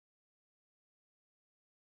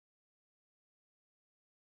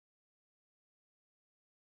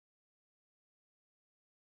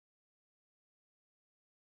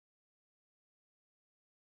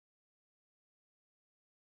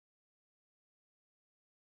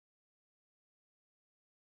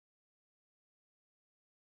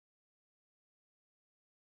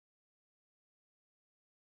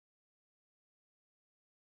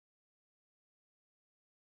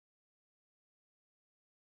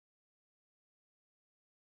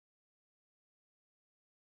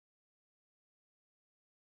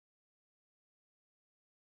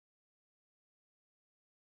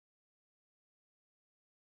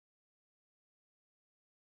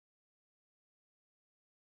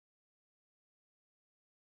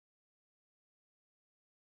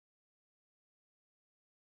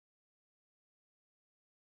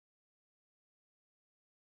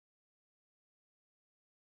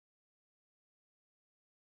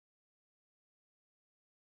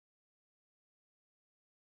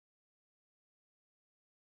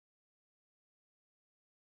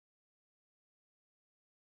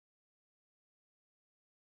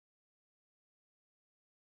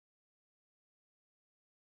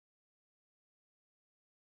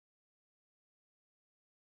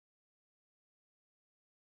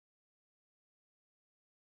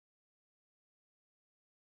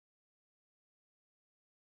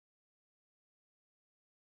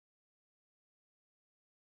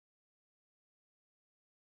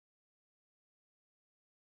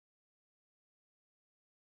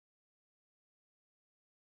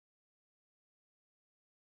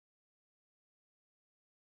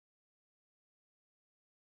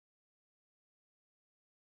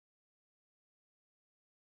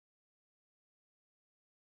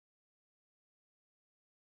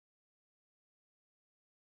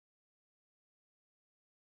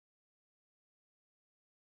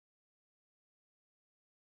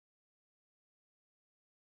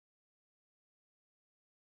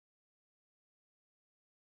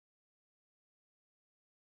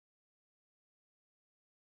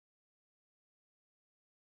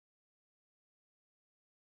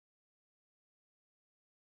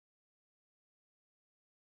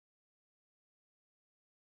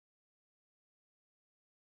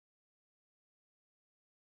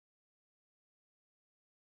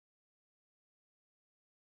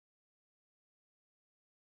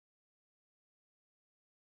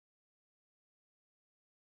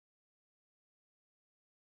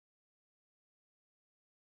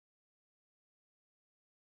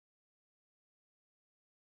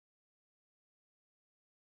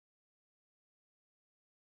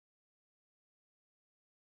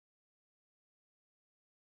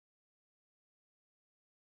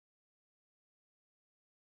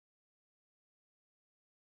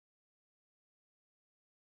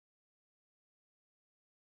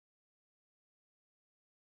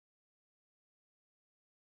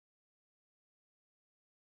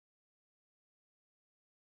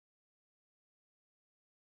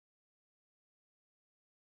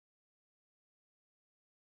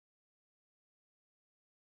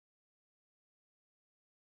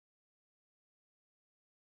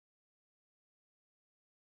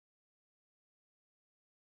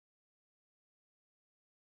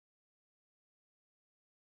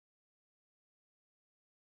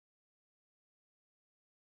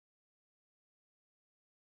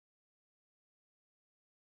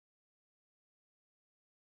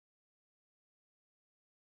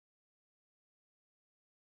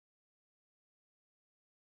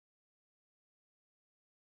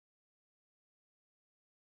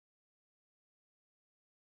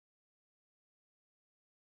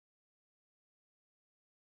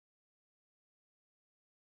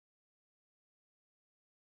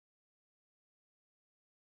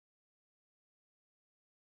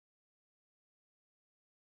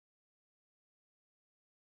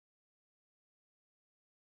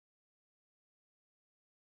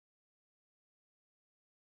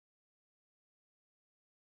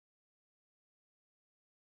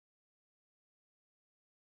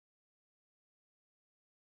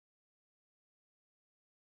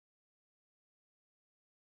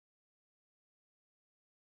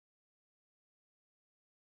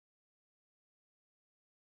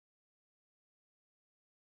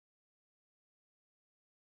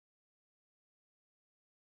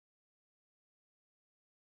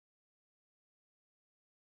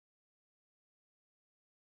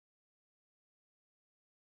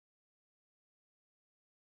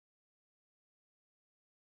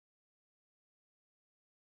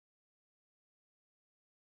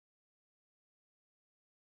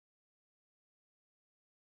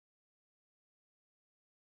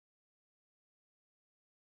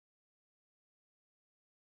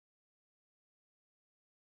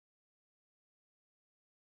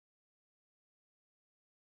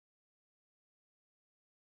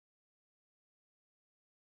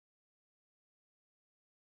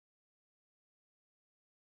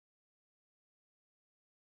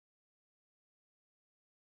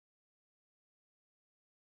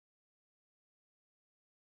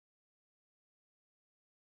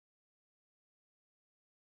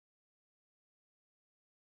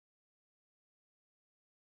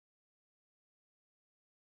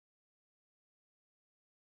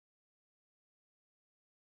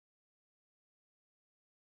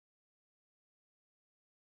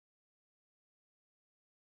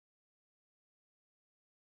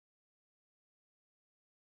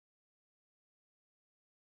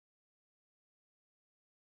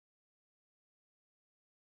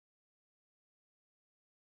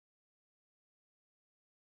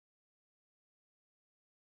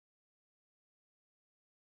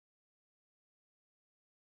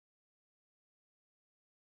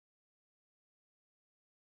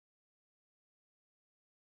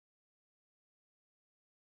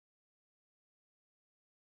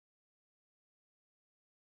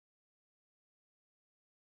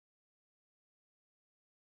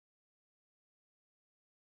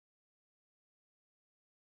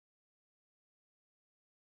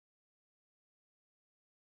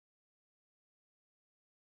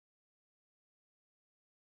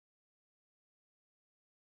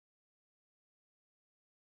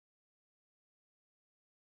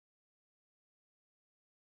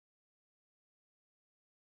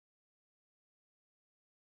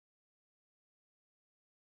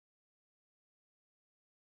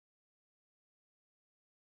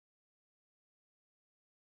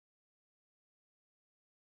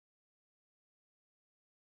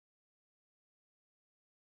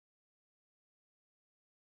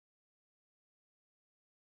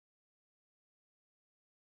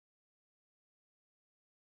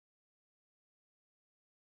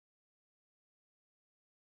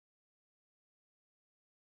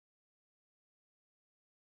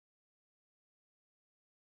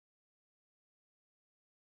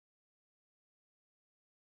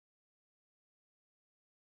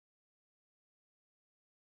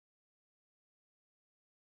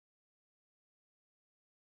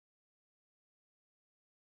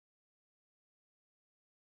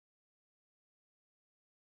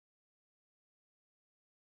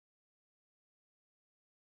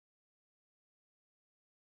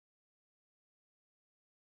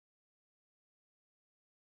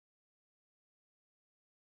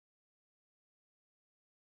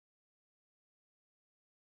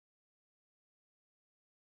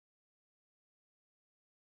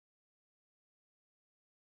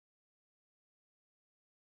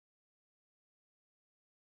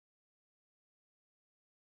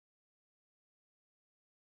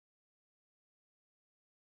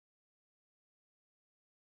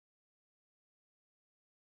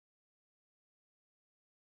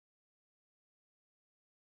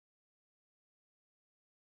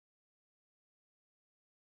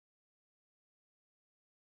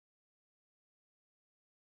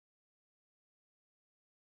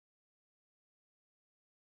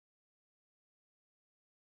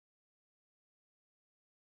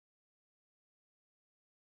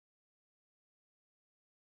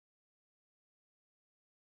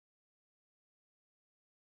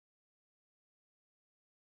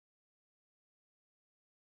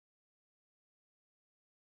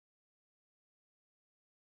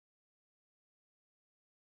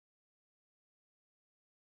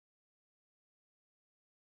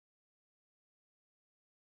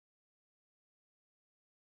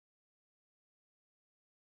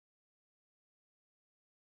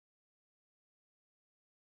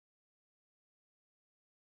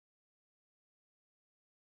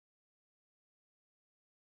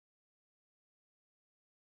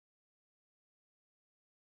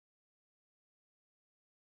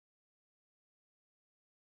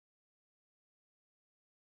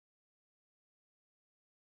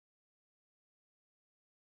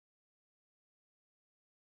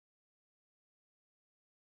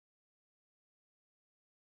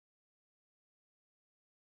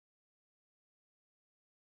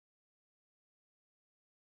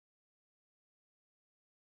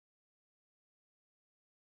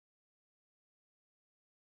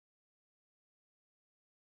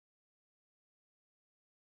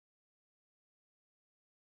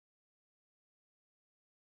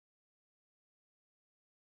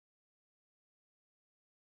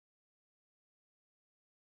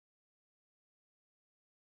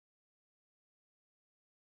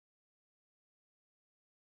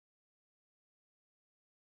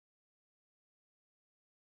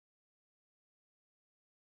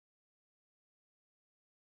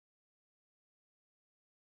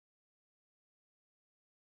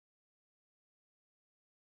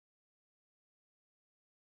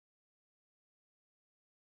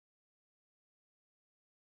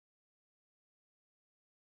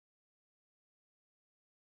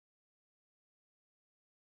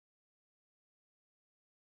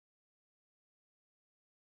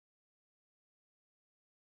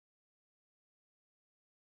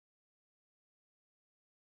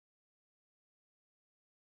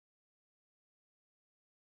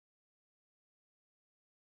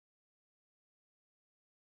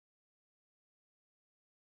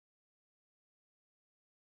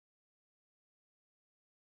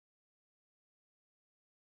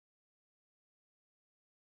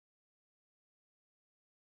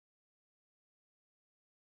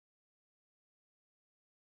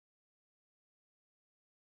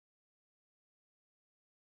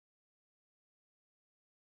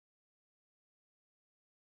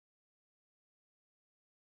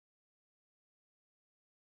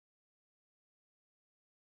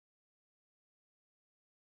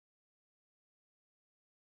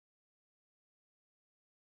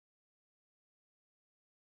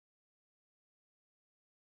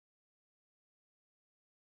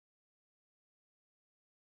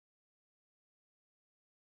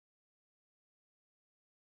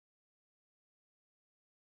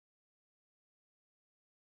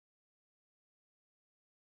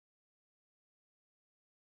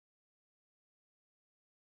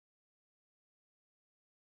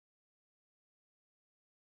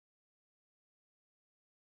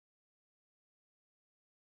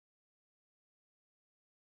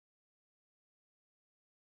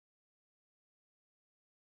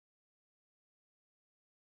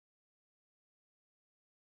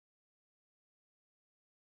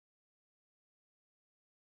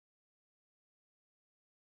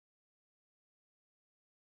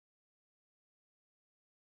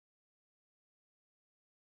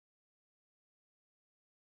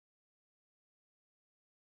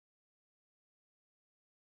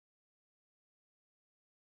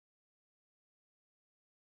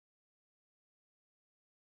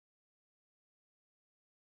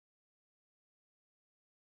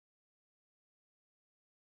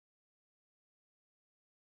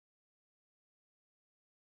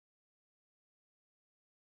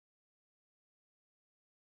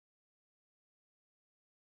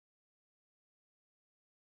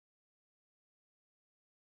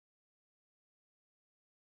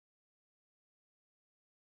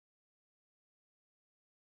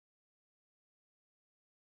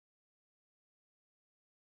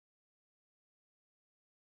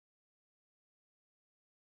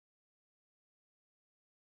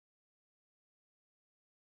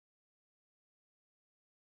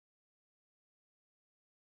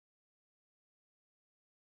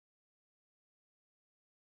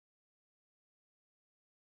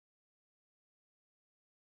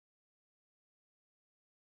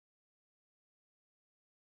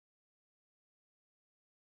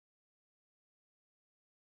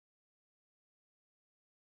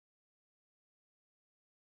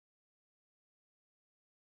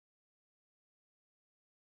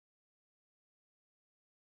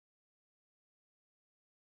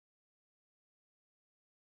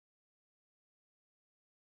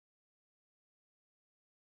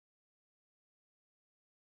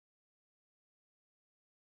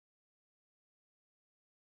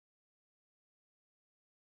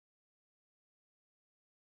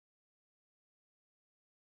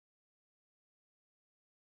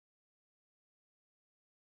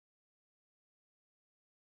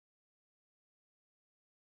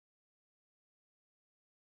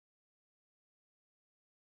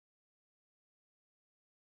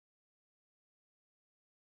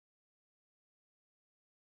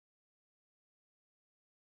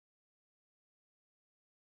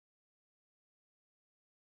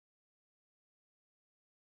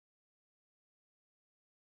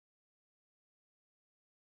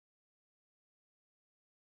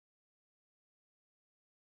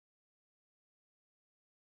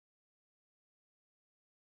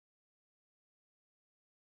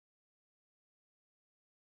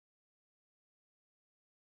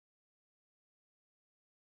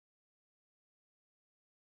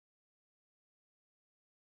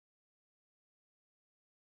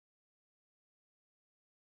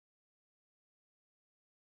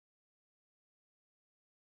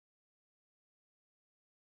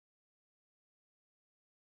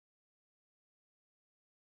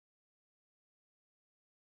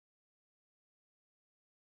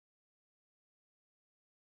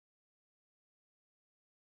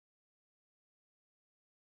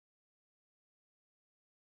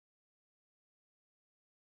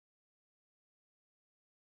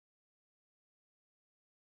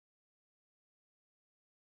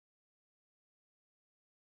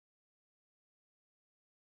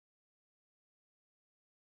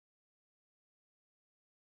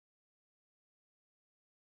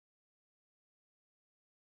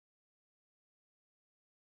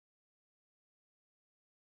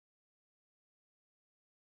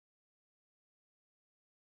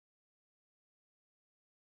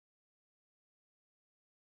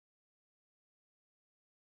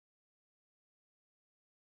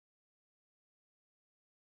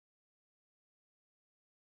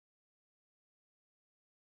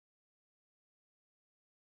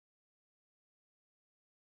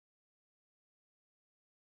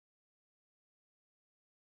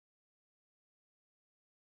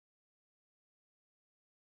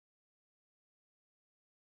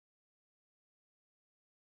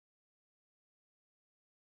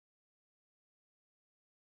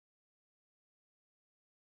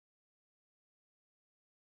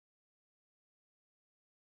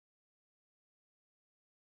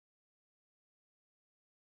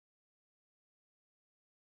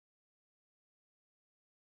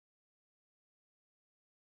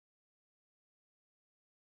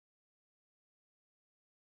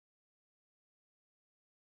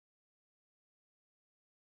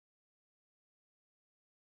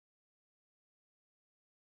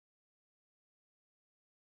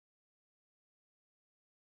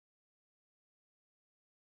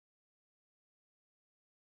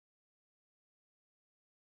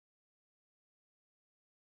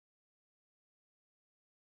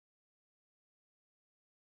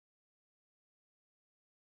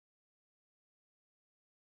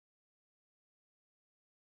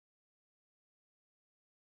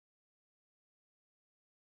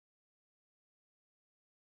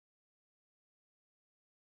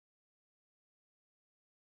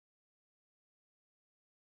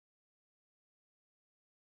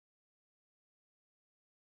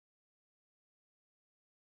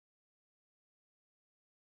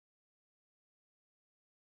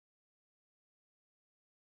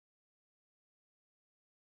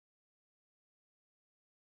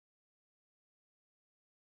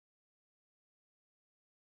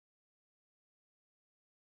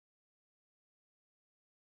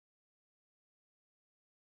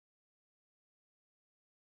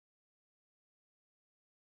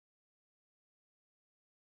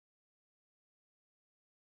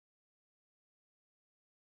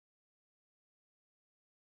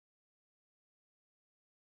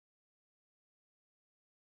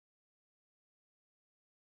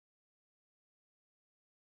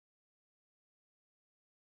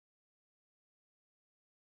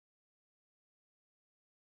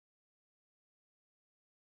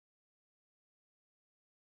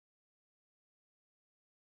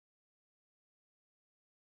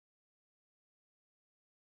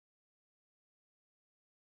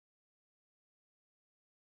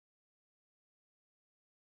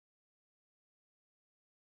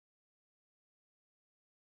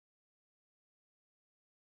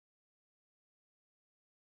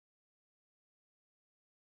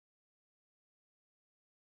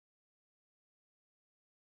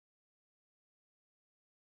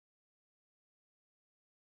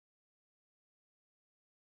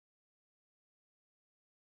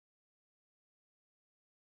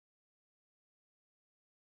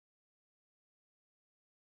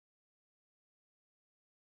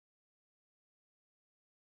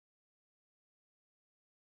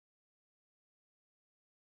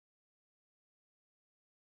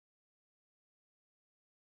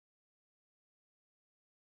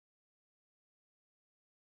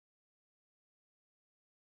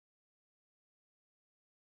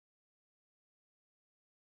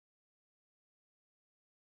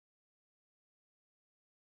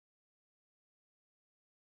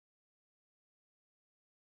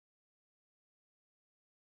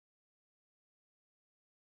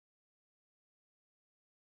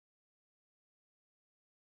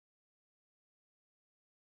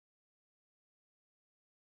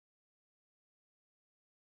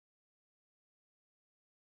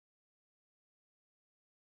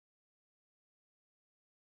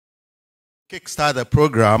kickstart the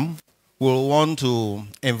program, we'll want to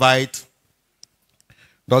invite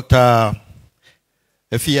Dr.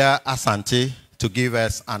 Efia Asante to give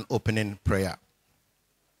us an opening prayer.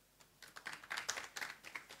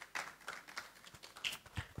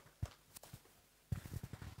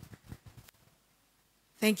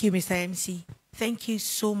 Thank you, Mr. MC. Thank you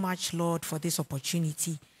so much, Lord, for this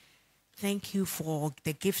opportunity. Thank you for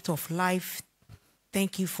the gift of life.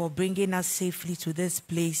 Thank you for bringing us safely to this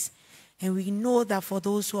place. And we know that for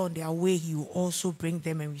those who are on their way, you also bring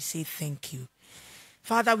them, and we say thank you.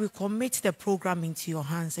 Father, we commit the program into your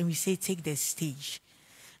hands, and we say take the stage.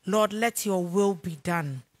 Lord, let your will be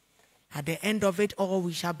done. At the end of it all,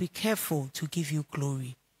 we shall be careful to give you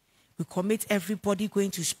glory. We commit everybody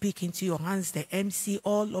going to speak into your hands, the MC,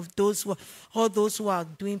 all those who are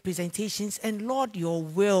doing presentations, and Lord, your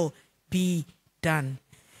will be done.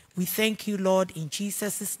 We thank you, Lord. In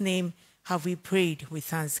Jesus' name have we prayed with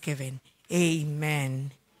thanksgiving.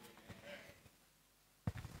 Amen.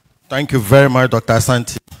 Thank you very much, Dr.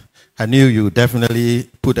 Asante. I knew you definitely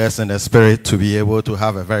put us in the spirit to be able to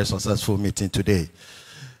have a very successful meeting today.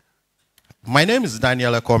 My name is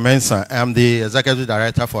Daniel Ekomensa. I'm the Executive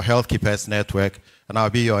Director for Health Keepers Network, and I'll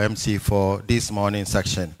be your MC for this morning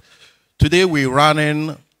section. Today we're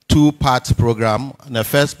running two-part program. And the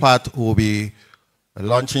first part will be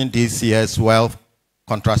launching this year's World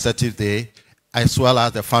Contraceptive Day, as well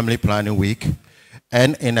as the Family Planning Week.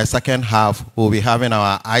 And in the second half, we'll be having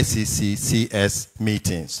our ICCCS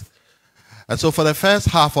meetings. And so for the first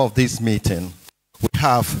half of this meeting, we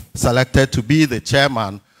have selected to be the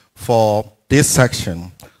chairman for this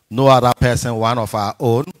section, no other person, one of our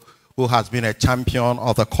own, who has been a champion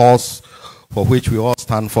of the cause for which we all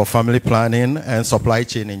stand for family planning and supply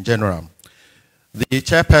chain in general. The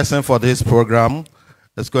chairperson for this program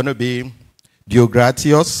is going to be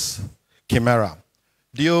Deogratius Chimera.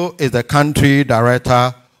 Dio is the country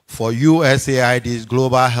director for USAID's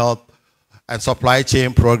Global Health and Supply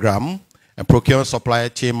Chain Program and Procurement Supply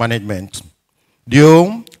Chain Management.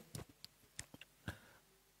 Dio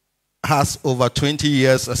has over 20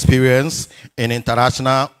 years experience in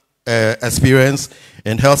international experience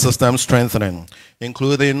in health system strengthening,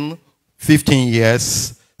 including 15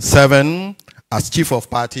 years, 7 as chief of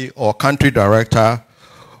party or country director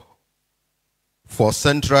for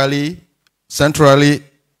centrally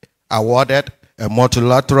awarded and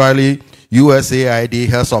multilaterally USAID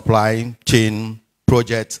health supply chain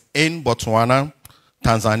projects in Botswana,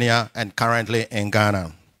 Tanzania, and currently in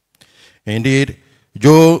Ghana. Indeed,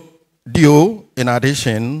 Dio, in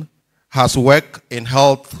addition, has worked in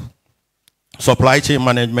health supply chain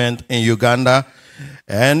management in Uganda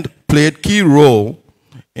and played key role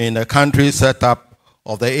in the country's setup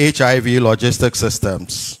of the HIV logistics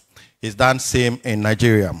systems. He's done same in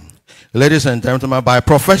Nigeria. Ladies and gentlemen, by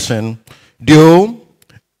profession, Dio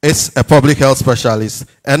is a public health specialist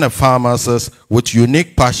and a pharmacist with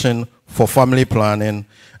unique passion for family planning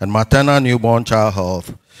and maternal newborn child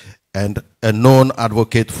health, and a known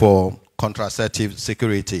advocate for contraceptive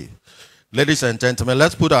security. Ladies and gentlemen,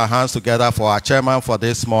 let's put our hands together for our chairman for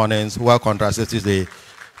this morning's World Contraceptive Day,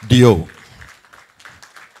 Dio.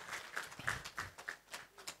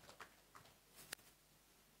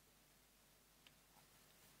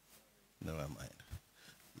 Never mind.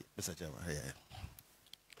 Mr. Chairman, yeah.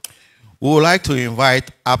 We would like to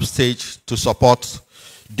invite upstage to support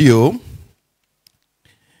Dio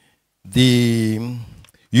the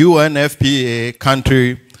UNFPA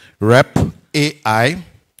country rep AI,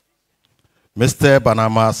 Mr.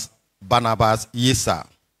 Barnabas Yisa.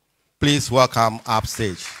 Please welcome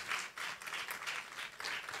upstage.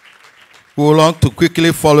 We would like to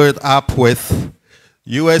quickly follow it up with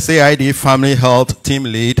USAID Family Health Team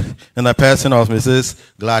Lead in the person of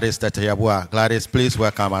Mrs. Gladys Teteyabua. Gladys, please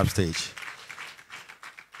welcome upstage.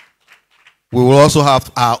 We will also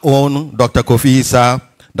have our own Dr. Kofi Issa,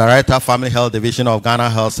 Director, Family Health Division of Ghana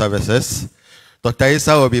Health Services. Dr.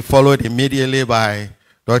 Issa will be followed immediately by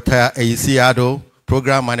Dr. Eisi Ado,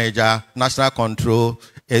 Program Manager, National Control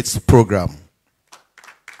AIDS Program.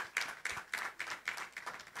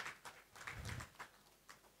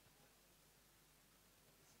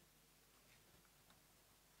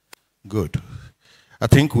 Good. I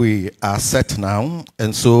think we are set now,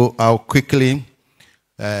 and so I'll quickly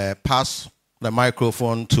pass the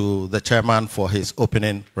microphone to the chairman for his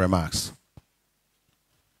opening remarks.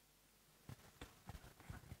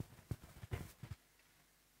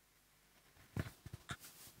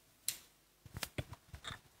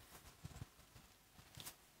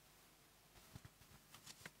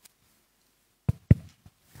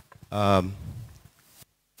 The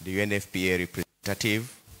UNFPA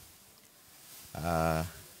representative,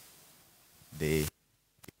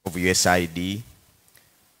 of USAID,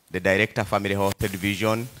 the Director Family Health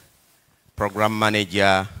Division, Program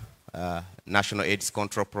Manager, National AIDS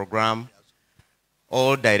Control Program,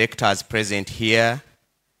 all directors present here,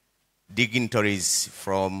 dignitaries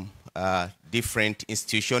from different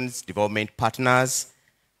institutions, development partners,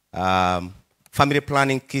 family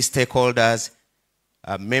planning key stakeholders,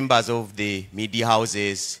 members of the media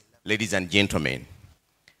houses, ladies and gentlemen.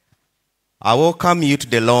 I welcome you to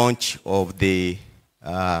the launch of the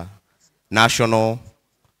National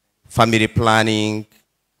Family Planning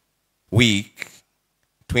Week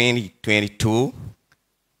 2022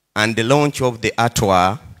 and the launch of the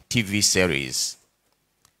Atwa TV series.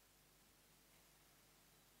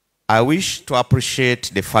 I wish to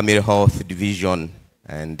appreciate the Family Health Division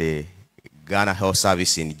and the Ghana Health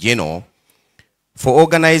Service in general for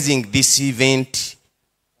organizing this event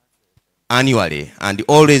annually and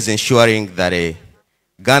always ensuring that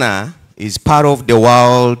Ghana is part of the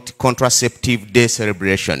World Contraceptive Day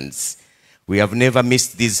celebrations. We have never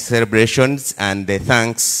missed these celebrations, and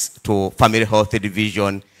thanks to Family Health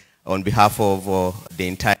Division on behalf of the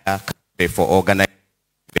entire country for organizing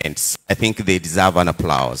events. I think they deserve an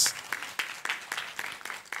applause.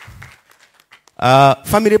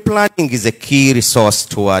 Family planning is a key resource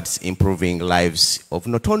towards improving lives of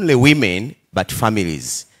not only women, but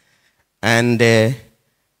families. And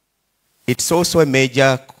it's also a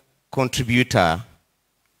major contributor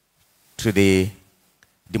to the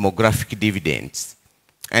demographic dividends.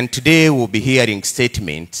 And today we'll be hearing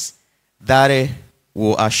statements that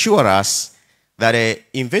will assure us that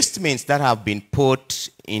investments that have been put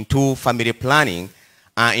into family planning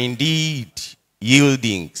are indeed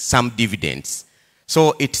yielding some dividends.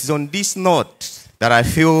 So it is on this note that I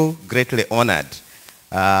feel greatly honored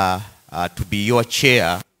to be your chair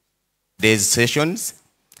of these sessions.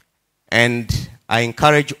 And I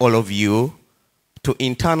encourage all of you to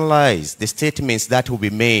internalize the statements that will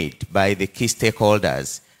be made by the key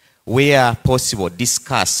stakeholders, where possible,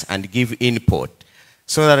 discuss and give input,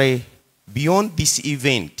 so that beyond this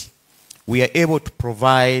event, we are able to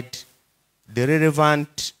provide the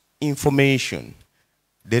relevant information,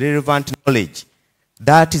 the relevant knowledge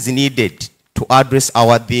that is needed to address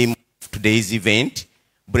our theme of today's event,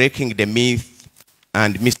 breaking the myth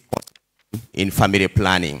and misconception in family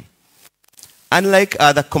planning. Unlike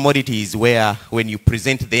other commodities where when you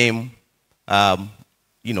present them,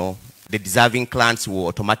 you know, the deserving clients will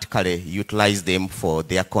automatically utilize them for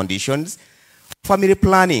their conditions, family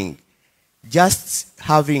planning, just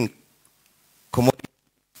having commodity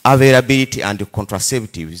availability and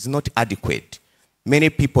contraceptive is not adequate. Many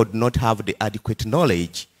people do not have the adequate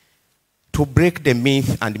knowledge to break the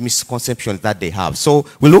myth and misconceptions that they have. So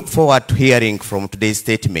we look forward to hearing from today's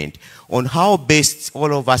statement on how best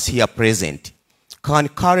all of us here present can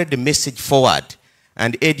carry the message forward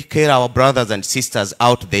and educate our brothers and sisters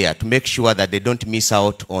out there to make sure that they don't miss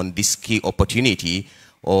out on this key opportunity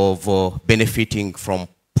of benefiting from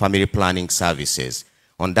family planning services.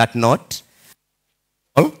 On that note,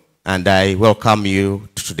 and I welcome you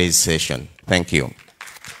to today's session. Thank you.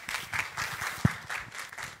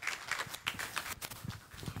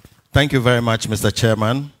 Thank you very much, Mr.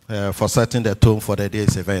 Chairman, for setting the tone for the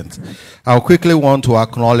day's event. I quickly want to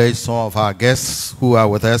acknowledge some of our guests who are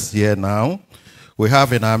with us here now. We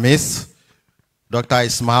have in our midst Dr.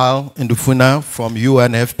 Ismail Ndufuna from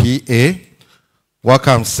UNFPA.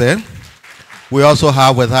 Welcome, sir. We also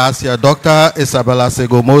have with us here Dr. Isabella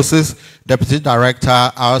Sego-Moses, Deputy Director,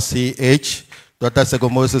 RCH. Dr.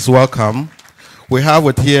 Sego-Moses, welcome. We have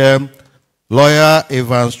with here Lawyer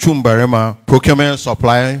Evans Chumbarima, Procurement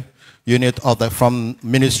Supply Unit from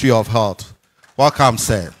Ministry of Health. Welcome,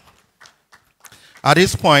 sir. At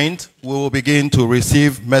this point, we will begin to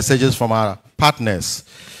receive messages from our partners.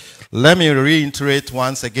 Let me reiterate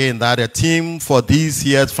once again that the theme for this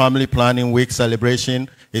year's Family Planning Week celebration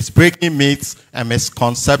is breaking myths and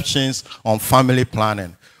misconceptions on family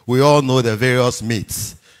planning. We all know the various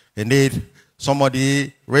myths. Indeed,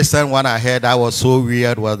 somebody, recent one I heard that was so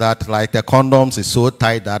weird was that like the condoms is so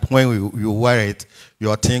tight that when you wear it,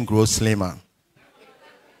 your thing grows slimmer.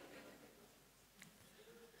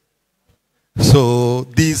 So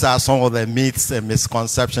these are some of the myths and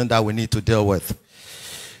misconceptions that we need to deal with.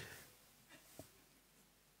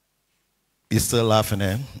 You're still laughing,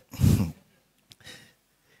 eh?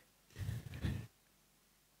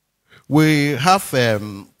 We have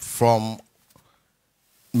from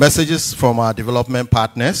messages from our development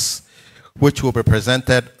partners, which will be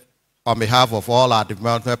presented on behalf of all our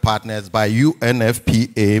development partners by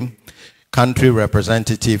UNFPA Country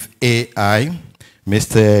Representative AI,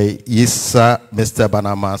 Mr. Yisa, Mr.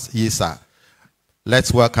 Banamas Yisa.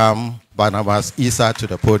 Let's welcome Barnabas Isa to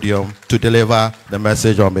the podium to deliver the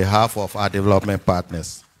message on behalf of our development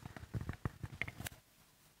partners.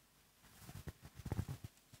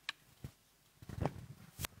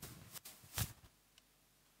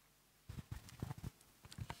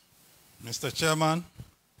 Mr. Chairman,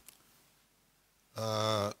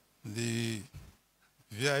 the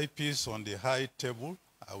VIPs on the high table,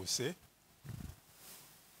 I would say,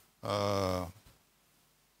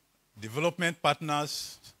 development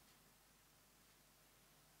partners,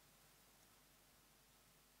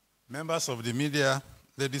 members of the media,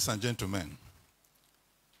 ladies and gentlemen,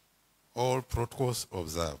 all protocols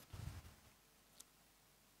observed.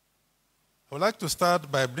 I would like to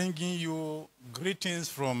start by bringing you greetings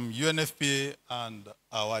from UNFPA and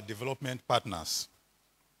our development partners.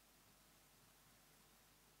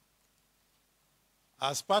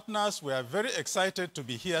 As partners, we are very excited to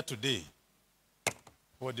be here today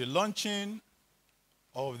for the launching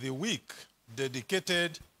of the week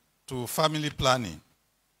dedicated to family planning.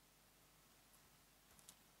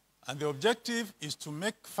 And the objective is to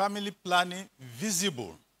make family planning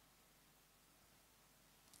visible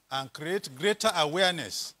and create greater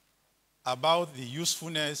awareness about the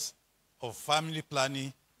usefulness of family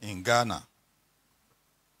planning in Ghana.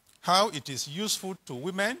 How it is useful to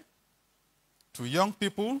women, to young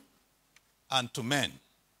people, and to men.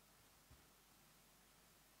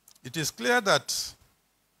 It is clear that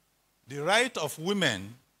the right of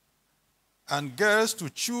women and girls to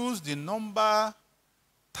choose the number,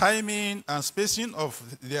 timing, and spacing of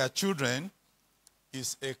their children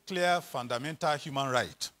is a clear fundamental human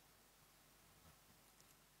right.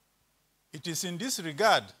 It is in this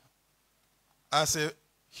regard, as a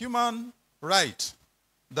human right,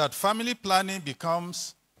 that family planning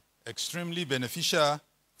becomes extremely beneficial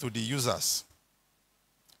to the users.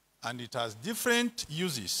 And it has different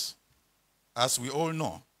uses, as we all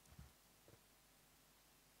know.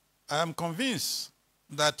 I am convinced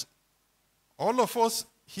that all of us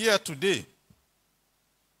here today,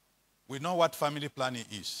 we know what family planning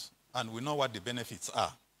is, and we know what the benefits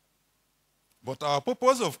are. But our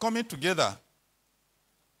purpose of coming together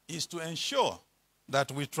is to ensure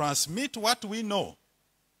that we transmit what we know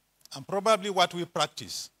and probably what we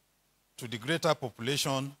practice to the greater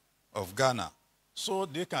population of Ghana, so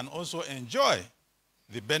they can also enjoy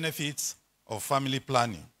the benefits of family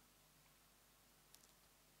planning.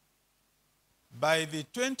 By the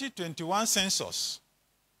 2021 census,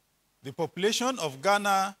 the population of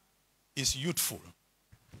Ghana is youthful,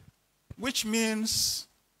 which means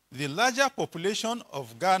the larger population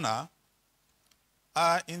of Ghana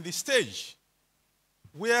are in the stage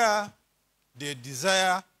where they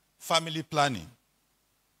desire family planning.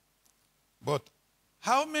 But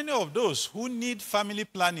how many of those who need family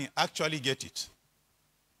planning actually get it?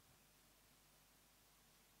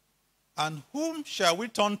 And whom shall we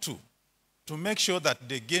turn to make sure that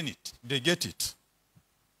they get it?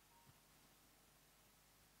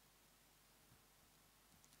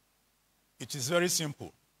 It is very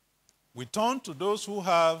simple. We turn to those who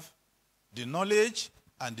have the knowledge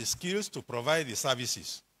and the skills to provide the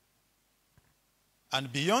services.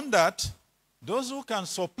 And beyond that, those who can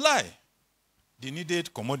supply the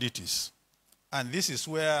needed commodities. And this is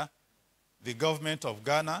where the government of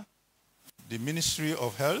Ghana, the Ministry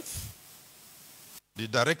of Health, the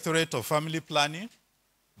Directorate of Family Planning,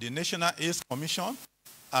 the National AIDS Commission,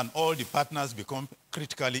 and all the partners become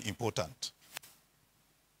critically important.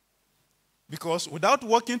 Because without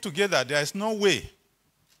working together, there is no way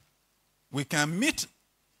we can meet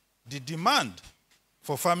the demand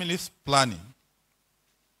for family planning.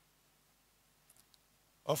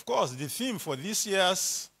 Of course, the theme for this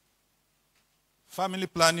year's Family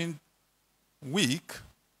Planning Week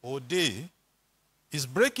or Day is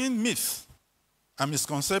breaking myths and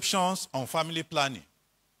misconceptions on family planning.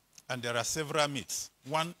 And there are several myths.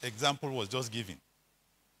 One example was just given.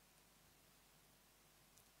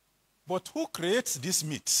 But who creates these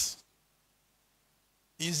myths?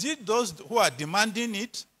 Is it those who are demanding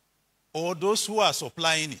it or those who are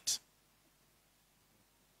supplying it?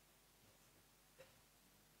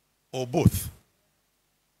 Or both?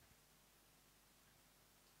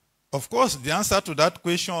 Of course, the answer to that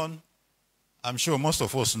question, I'm sure most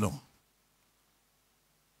of us know.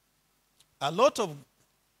 A lot of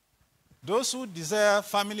those who desire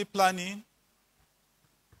family planning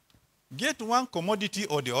get one commodity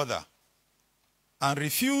or the other and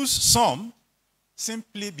refuse some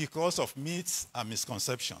simply because of myths and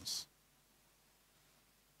misconceptions.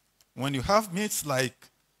 When you have myths like,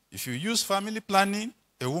 if you use family planning,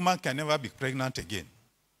 a woman can never be pregnant again.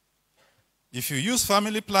 If you use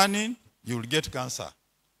family planning, you will get cancer.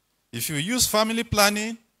 If you use family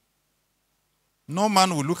planning, no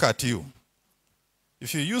man will look at you.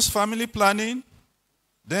 If you use family planning,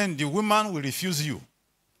 then the woman will refuse you.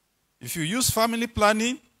 If you use family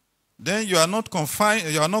planning, then you are not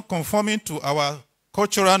conforming to our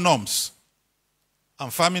cultural norms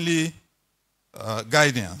and family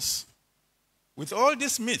guidance. With all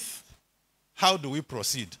this myth, how do we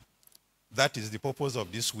proceed? That is the purpose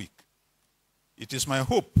of this week. It is my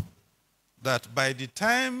hope that by the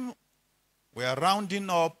time we are rounding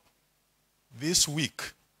up this week,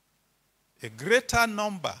 a greater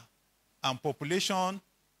number and population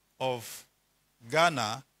of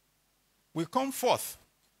Ghana will come forth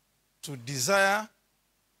to desire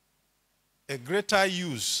a greater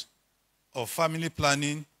use of family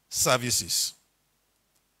planning services.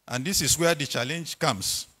 And this is where the challenge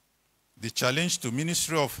comes. The challenge to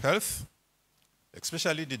Ministry of Health,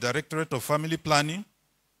 especially the Directorate of Family Planning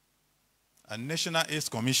and National AIDS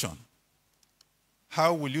Commission.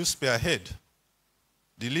 How will you spearhead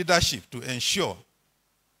the leadership to ensure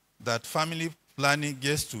that family planning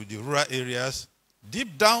gets to the rural areas,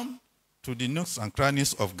 deep down to the nooks and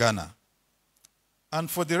crannies of Ghana?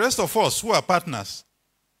 And for the rest of us who are partners,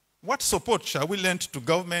 what support shall we lend to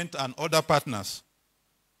government and other partners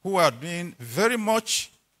who are doing very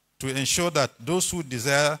much to ensure that those who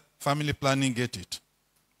desire family planning get it?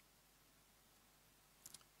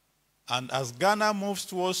 And as Ghana moves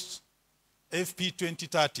towards FP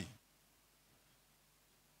 2030,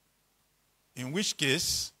 in which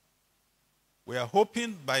case we are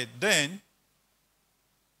hoping by then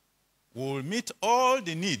we will meet all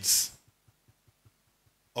the needs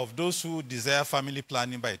of those who desire family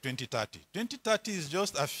planning by 2030. 2030 is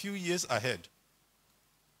just a few years ahead.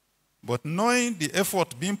 But knowing the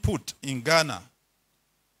effort being put in Ghana,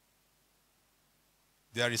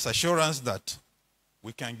 there is assurance that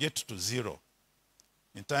we can get to zero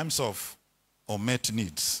in terms of unmet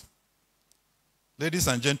needs. Ladies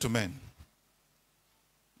and gentlemen,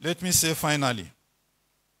 let me say finally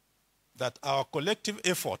that our collective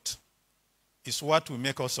effort is what will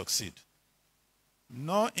make us succeed.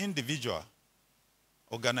 No individual,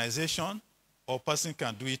 organization, or person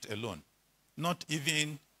can do it alone, not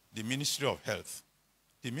even the Ministry of Health.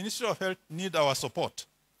 The Ministry of Health needs our support,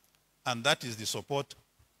 and that is the support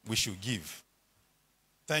we should give.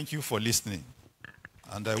 Thank you for listening,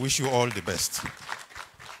 and I wish you all the best.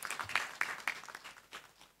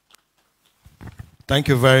 Thank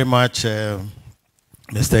you very much,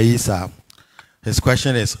 Mr. Issa. His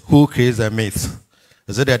question is, who creates the myth?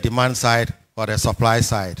 Is it the demand side or the supply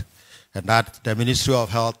side? And that the Ministry of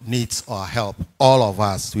Health needs our help. All of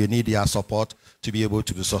us, we need their support to be able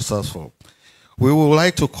to be successful. We would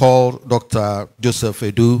like to call Dr. Joseph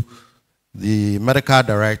Edu, the Medical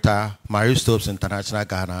Director, Marie Stopes International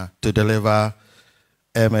Ghana, to deliver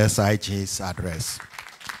MSIG's address.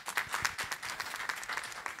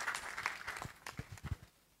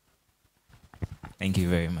 Thank you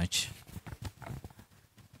very much.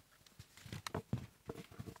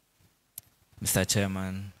 Mr.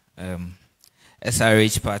 Chairman,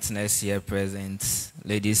 SRH partners here present,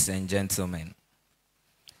 ladies and gentlemen.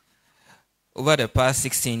 Over the past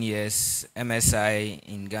 16 years, MSI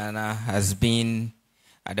in Ghana has been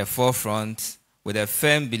at the forefront with a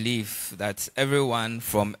firm belief that everyone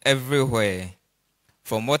from everywhere,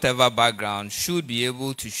 from whatever background, should be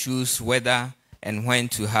able to choose whether and when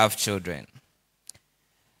to have children.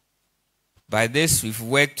 By this, we've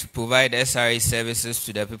worked to provide SRH services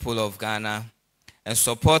to the people of Ghana and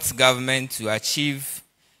support government to achieve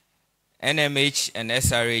NMH and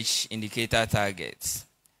SRH indicator targets.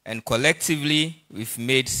 And collectively, we've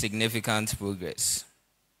made significant progress.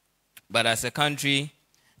 But as a country,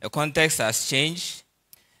 the context has changed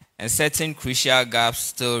and certain crucial gaps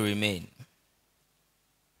still remain.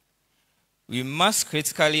 We must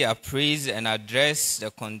critically appraise and address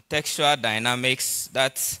the contextual dynamics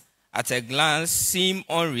that at a glance seem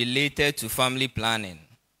unrelated to family planning,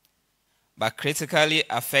 but critically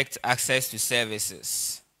affect access to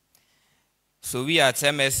services. So we at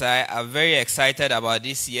MSI are very excited about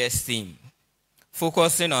this year's theme,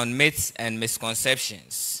 focusing on myths and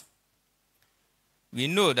misconceptions. We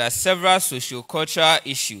know that several socio-cultural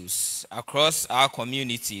issues across our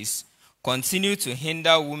communities continue to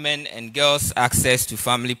hinder women and girls' access to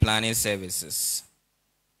family planning services.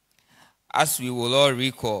 As we will all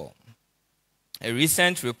recall, a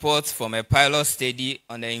recent report from a pilot study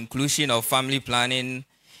on the inclusion of family planning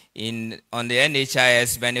on the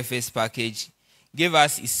NHIS benefits package gave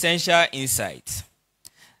us essential insight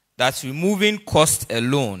that removing cost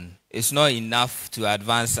alone is not enough to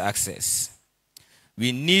advance access.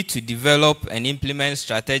 We need to develop and implement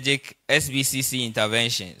strategic SBCC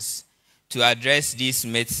interventions to address these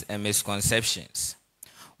myths and misconceptions,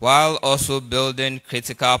 while also building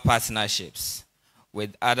critical partnerships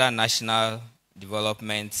with other national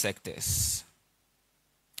development sectors.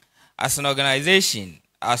 As an organization,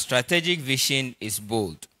 our strategic vision is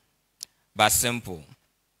bold, but simple.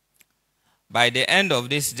 By the end of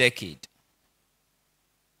this decade,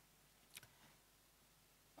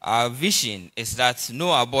 our vision is that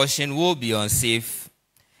no abortion will be unsafe,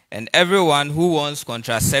 and everyone who wants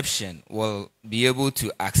contraception will be able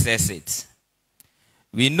to access it.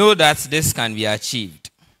 We know that this can be achieved,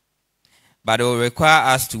 but it will require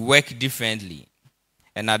us to work differently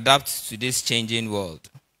and adapt to this changing world.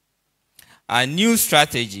 Our new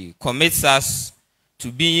strategy commits us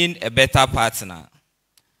to being a better partner,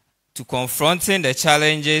 to confronting the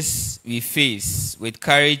challenges we face with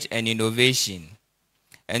courage and innovation,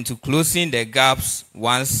 and to closing the gaps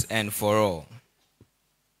once and for all.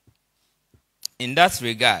 In that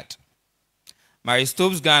regard, Marie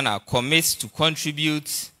Stopes Ghana commits to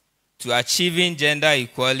contribute to achieving gender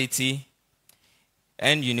equality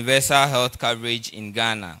and universal health coverage in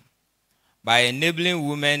Ghana by enabling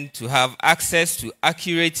women to have access to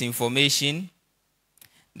accurate information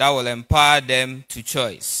that will empower them to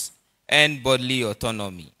choice and bodily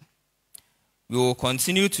autonomy. We will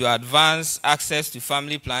continue to advance access to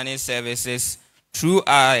family planning services through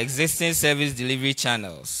our existing service delivery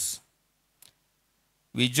channels.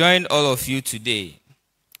 We join all of you today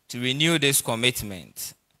to renew this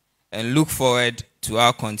commitment and look forward to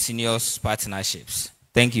our continuous partnerships.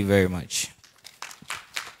 Thank you very much.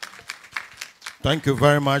 Thank you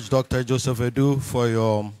very much, Dr. Joseph Edu, for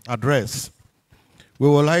your address. We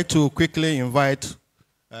would like to quickly invite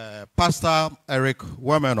Pastor Eric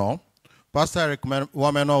Womeno. Pastor Eric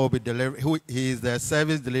Womeno will be delivering, he is the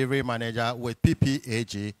service delivery manager with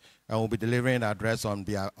PPAG and will be delivering an address on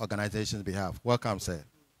the organization's behalf. Welcome, sir.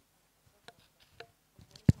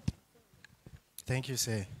 Thank you,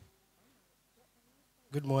 sir.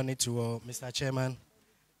 Good morning to all, Mr. Chairman,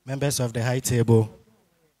 members of the High Table,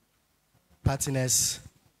 partners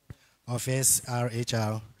of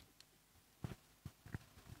SRHR,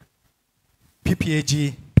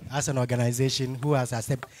 PPAG as an organization who has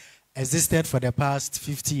existed for the past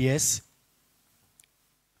 50 years.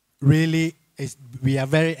 Really, we are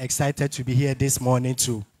very excited to be here this morning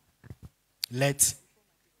to let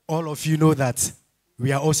all of you know that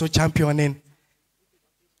we are also championing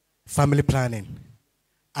family planning.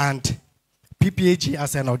 And PPAG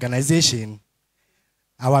as an organization,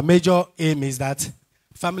 our major aim is that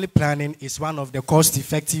family planning is one of the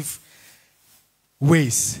cost-effective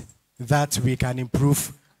ways that we can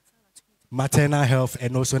improve maternal health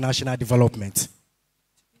and also national development.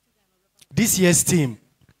 This year's theme,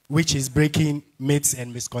 which is breaking myths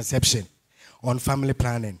and misconceptions on family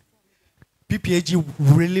planning, PPAG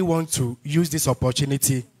really want to use this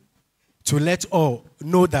opportunity to let all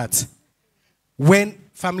know that when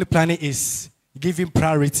family planning is given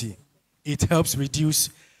priority, it helps reduce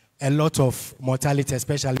a lot of mortality,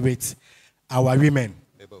 especially with our women.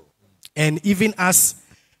 And even as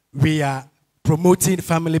we are promoting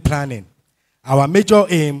family planning, our major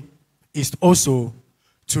aim is also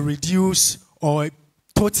to reduce or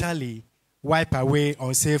totally wipe away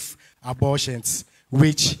unsafe abortions,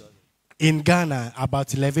 which in Ghana, about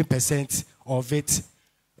 11% of it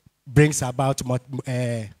brings about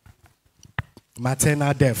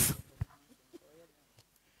maternal death.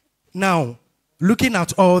 Now, looking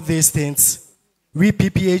at all these things, we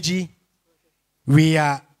PPAG, we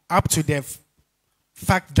are up to the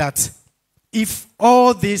fact that if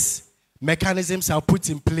all these mechanisms are put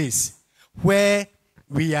in place where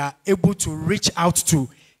we are able to reach out to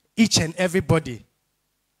each and everybody,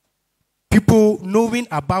 people knowing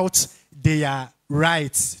about their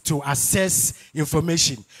rights to access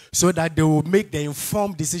information so that they will make the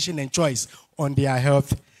informed decision and choice on their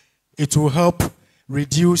health, it will help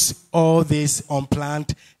reduce all these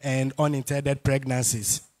unplanned and unintended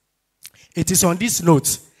pregnancies. It is on this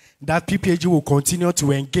note that PPAG will continue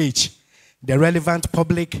to engage the relevant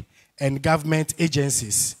public and government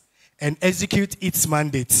agencies and execute its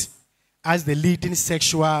mandate as the leading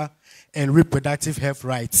sexual and reproductive health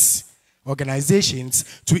rights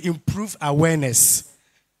organizations to improve awareness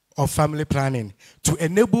of family planning, to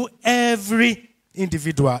enable every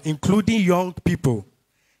individual, including young people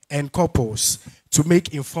and couples, to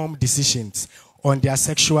make informed decisions on their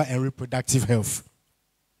sexual and reproductive health.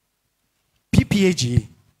 PPAG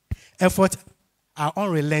efforts are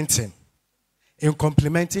unrelenting in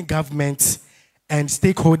complementing government and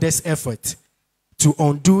stakeholders' effort to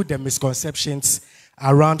undo the misconceptions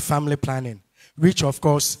around family planning, which of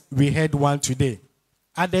course we heard one today.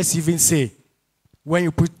 Others even say, when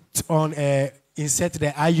you put insert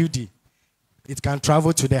the IUD, it can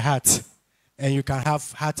travel to the heart and you can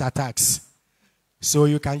have heart attacks. So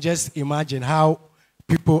you can just imagine how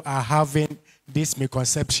people are having these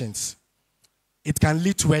misconceptions. It can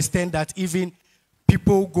lead to a extent that even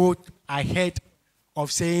people go ahead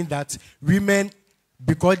of saying that women,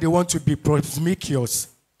 because they want to be promiscuous,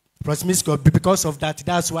 because of that,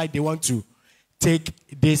 that's why they want to take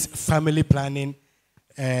this family planning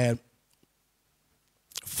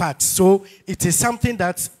fact. So it is something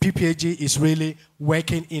that PPAG is really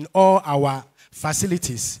working in all our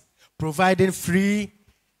facilities, providing free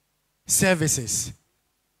services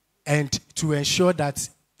and to ensure that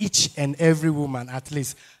each and every woman at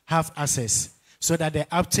least have access, so that the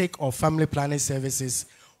uptake of family planning services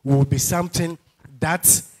will be something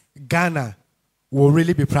that Ghana will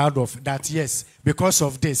really be proud of. That yes, because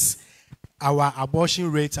of this, our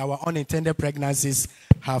abortion rates, our unintended pregnancies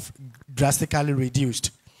have drastically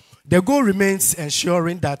reduced. The goal remains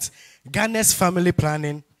ensuring that Ghana's family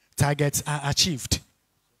planning targets are achieved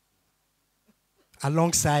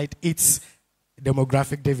alongside its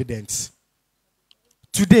demographic dividends.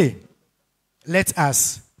 Today, let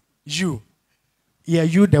us, you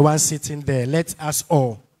the one sitting there, let us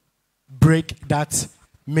all break that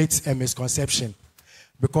myth and misconception.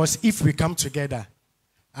 Because if we come together,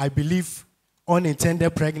 I believe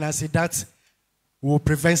unintended pregnancy, that will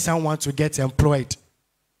prevent someone to get employed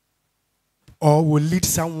or will lead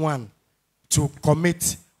someone to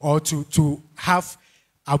commit or to have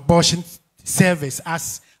abortion service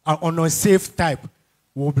as an unsafe type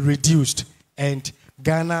will be reduced, and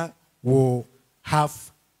Ghana will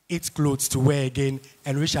have its clothes to wear again,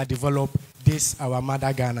 and we shall develop this, our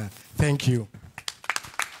mother Ghana. Thank you.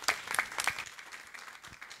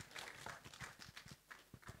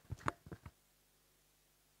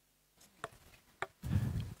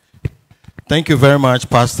 Thank you very much,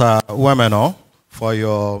 Pastor Wemeno, for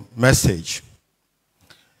your message.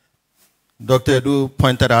 Dr. Edu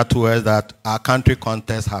pointed out to us that our country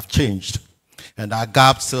contexts have changed and our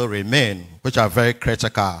gaps still remain, which are very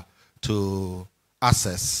critical to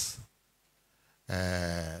access.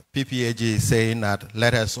 PPAG is saying that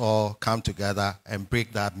let us all come together and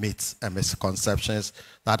break that myths and misconceptions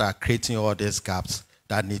that are creating all these gaps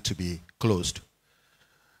that need to be closed.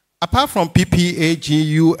 Apart from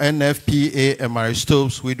PPAG, UNFPA, and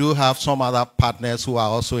Maristopes, we do have some other partners who are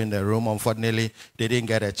also in the room. Unfortunately, they didn't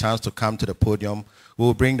get a chance to come to the podium.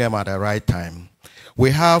 We'll bring them at the right time.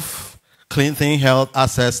 We have Clinton Health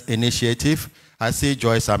Access Initiative. I see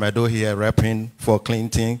Joyce Amedo here repping for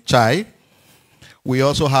Clinton Chai. We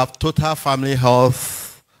also have Total Family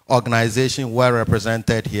Health Organization, well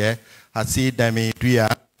represented here. I see Demi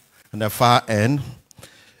Duya on the far end.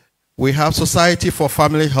 We have Society for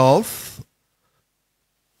Family Health,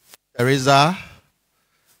 Teresa.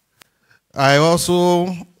 I also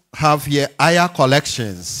have here Aya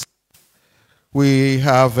Collections. We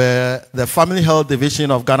have the Family Health Division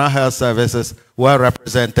of Ghana Health Services, well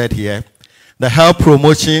represented here. The Health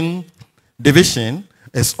Promotion Division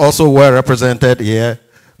is also well represented here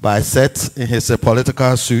by Seth in his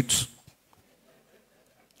political suit.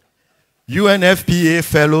 UNFPA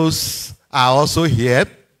fellows are also here.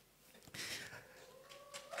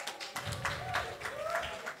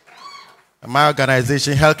 My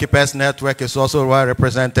organization, Health Keepers Network, is also well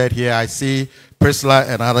represented here. I see Priscilla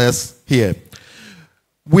and others here.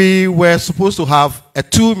 We were supposed to have a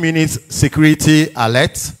 2-minute security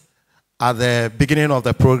alert at the beginning of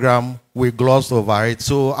the program. We glossed over it.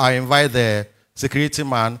 So I invite the security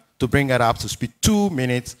man to bring it up to speed. 2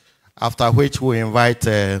 minutes, after which we invite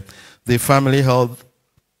the family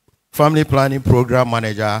planning program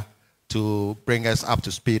manager to bring us up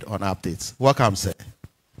to speed on updates. Welcome, sir.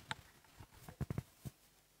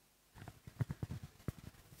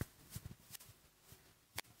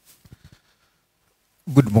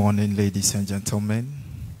 Good morning, ladies and gentlemen.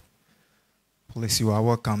 Please, you are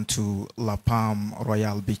welcome to La Palm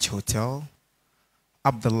Royal Beach Hotel.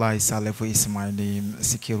 Abdullah Salefu is my name,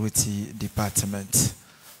 Security Department.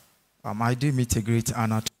 I do meet a great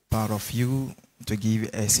honor to be part of you to give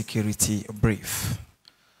a security brief.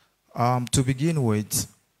 To begin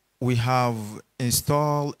with, we have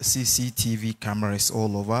installed CCTV cameras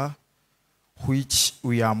all over, which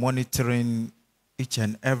we are monitoring each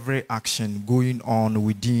and every action going on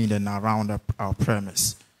within and around our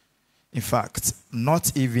premise. In fact,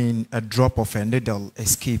 not even a drop of a needle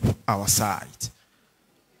escape our sight.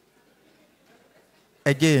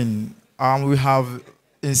 Again, we have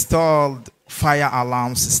installed fire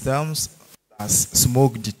alarm systems as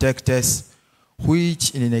smoke detectors,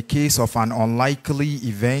 which in the case of an unlikely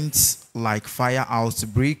event like fire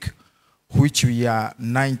outbreak which we are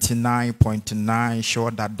 99.9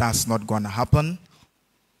 sure that that's not going to happen.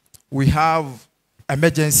 We have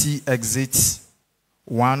emergency exits,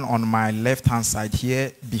 one on my left-hand side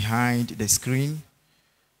here behind the screen.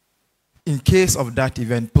 In case of that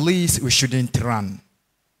event, please, we shouldn't run.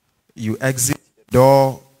 You exit the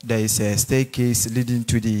door, there is a staircase leading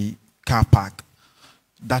to the car park.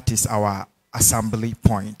 That is our assembly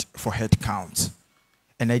point for head count.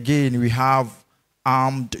 And again, we have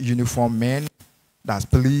armed uniformed men, that's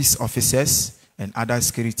police officers and other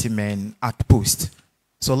security men at post.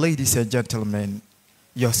 So ladies and gentlemen,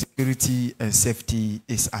 your security and safety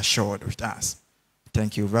is assured with us.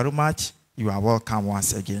 Thank you very much. You are welcome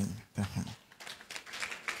once again.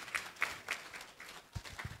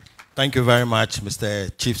 Thank you very much,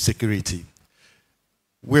 Mr. Chief Security.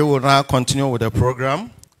 We will now continue with the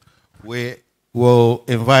program. We will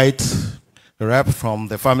invite a rep from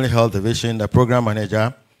the Family Health Division, the program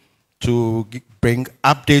manager, to bring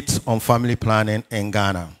updates on family planning in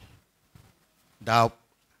Ghana. Now,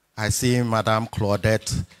 I see Madame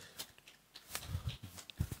Claudette.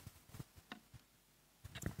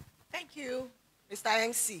 Thank you, Mr.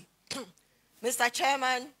 MC. Mr.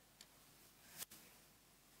 Chairman,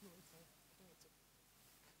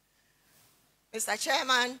 Mr.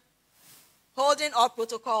 Chairman, holding all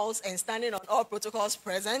protocols and standing on all protocols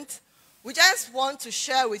present, we just want to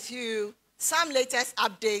share with you some latest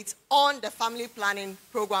updates on the family planning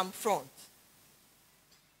program front.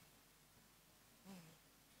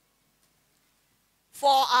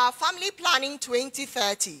 For our Family Planning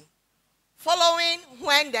 2030, following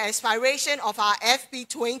when the expiration of our FP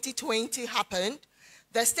 2020 happened,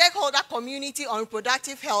 the stakeholder community on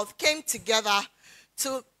reproductive health came together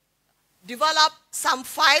to develop some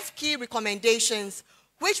 5 key recommendations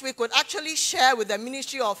which we could actually share with the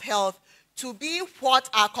Ministry of Health to be what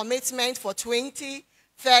our commitment for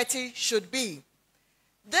 2030 should be.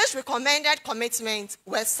 These recommended commitments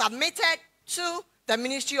were submitted to the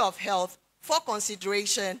Ministry of Health for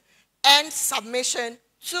consideration and submission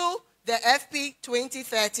to the FP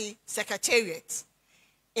 2030 Secretariat.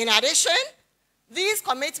 In addition, these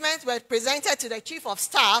commitments were presented to the Chief of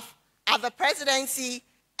Staff at the Presidency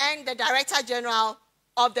and the Director General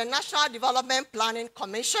of the National Development Planning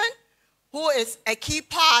Commission, who is a key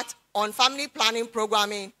part on family planning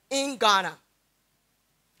programming in Ghana.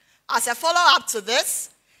 As a follow-up to this,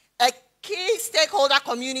 a key stakeholder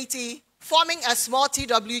community forming a small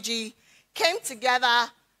TWG came together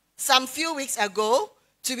some few weeks ago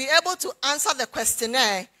to be able to answer the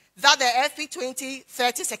questionnaire that the FP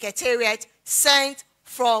 2030 Secretariat sent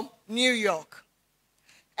from New York.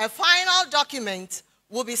 A final document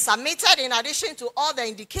will be submitted in addition to all the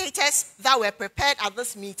indicators that were prepared at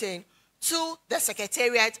this meeting to the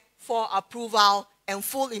Secretariat for approval and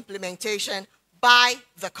full implementation by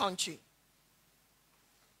the country.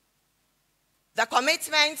 The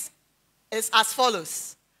commitment is as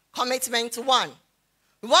follows. Commitment 1.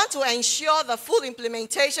 We want to ensure the full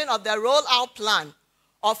implementation of the rollout plan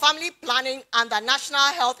of family planning and the National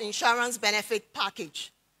Health Insurance Benefit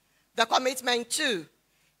Package. The commitment 2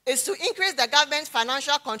 is to increase the government's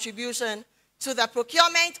financial contribution to the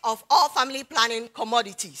procurement of all family planning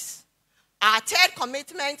commodities. Our third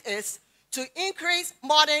commitment is to increase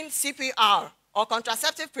modern CPR, or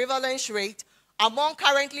contraceptive prevalence rate, among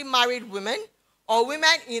currently married women or women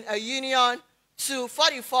in a union to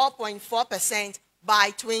 44.4%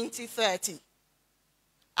 by 2030.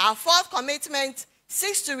 Our fourth commitment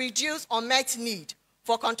seeks to reduce unmet need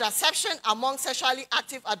for contraception among sexually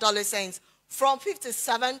active adolescents from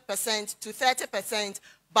 57% to 30%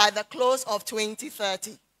 by the close of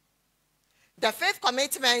 2030. The fifth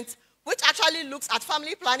commitment, which actually looks at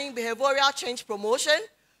family planning behavioral change promotion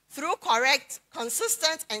through correct,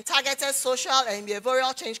 consistent, and targeted social and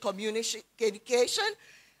behavioral change communication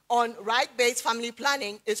on right-based family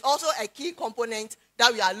planning, is also a key component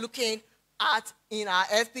that we are looking at in our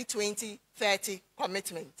FP 2030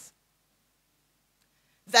 commitments.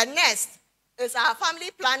 The next is our family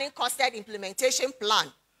planning costed implementation plan,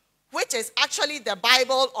 which is actually the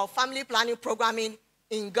Bible of family planning programming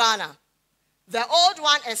in Ghana. The old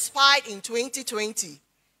one expired in 2020,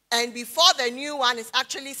 and before the new one is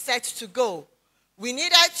actually set to go, we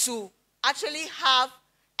needed to actually have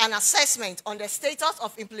an assessment on the status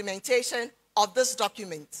of implementation of this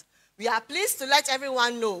document. We are pleased to let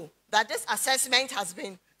everyone know that this assessment has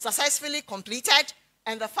been successfully completed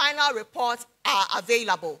and the final reports are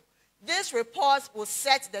available. These reports will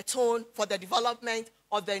set the tone for the development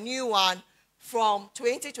of the new one from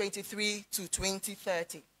 2023 to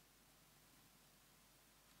 2030.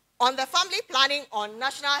 On the family planning on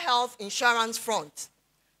National Health Insurance front,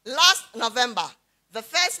 last November, the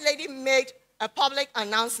First Lady made a public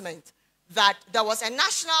announcement that there was a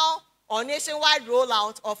national or nationwide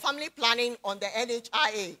rollout of family planning on the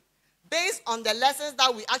NHIA based on the lessons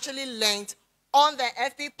that we actually learned on the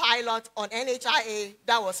FP pilot on NHIA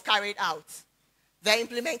that was carried out. The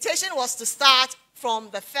implementation was to start from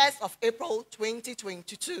the 1st of April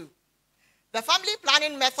 2022. The family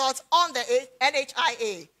planning methods on the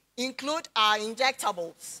NHIA include our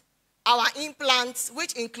injectables, our implants,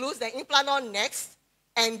 which includes the Implanon Next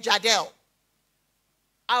and Jadel,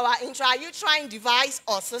 our intrauterine device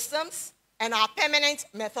or systems, and our permanent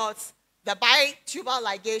methods, the bitubal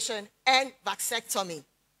ligation and vasectomy.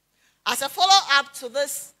 As a follow-up to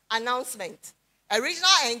this announcement, a regional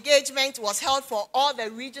engagement was held for all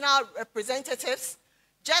the regional representatives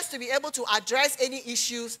just to be able to address any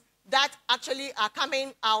issues that actually are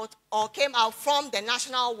coming out or came out from the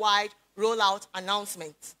national-wide rollout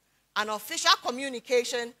announcement. An official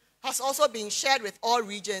communication has also been shared with all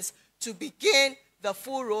regions to begin the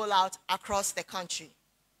full rollout across the country.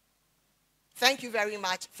 Thank you very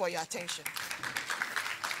much for your attention.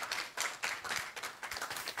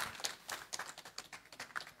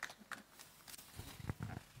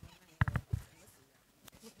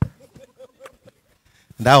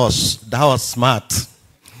 That was smart.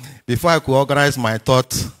 Before I could organize my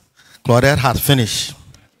thought, Claudette had finished.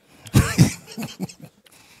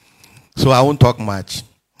 So I won't talk much.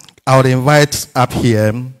 I would invite up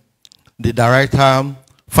here the Director,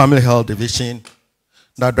 Family Health Division,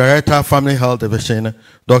 Dr.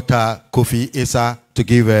 Kofi Issa, to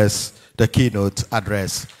give us the keynote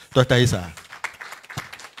address. Dr. Issa.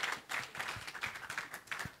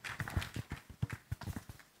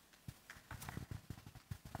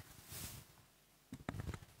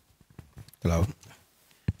 Hello.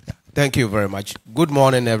 Thank you very much. Good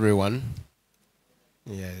morning, everyone.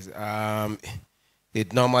 Yes.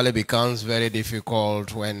 It normally becomes very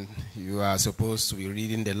difficult when you are supposed to be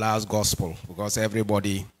reading the last gospel because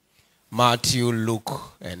everybody, Matthew,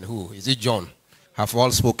 Luke, and who? Is it John? Have all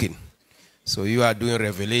spoken. So you are doing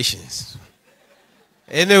Revelations.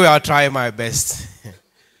 Anyway, I'll try my best.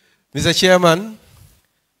 Mr. Chairman,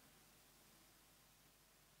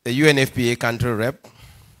 the UNFPA country rep,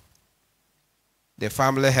 the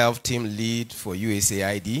Family Health Team Lead for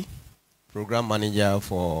USAID, Program Manager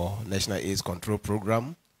for National AIDS Control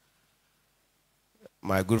Program,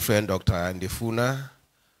 my good friend Dr. Andy Funa,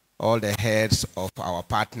 all the heads of our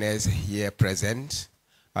partners here present,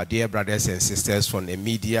 our dear brothers and sisters from the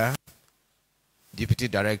media, Deputy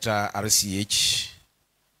Director RCH,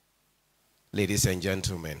 ladies and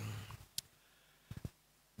gentlemen.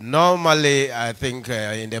 Normally, I think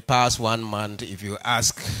in the past 1 month, if you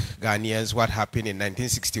ask Ghanaians what happened in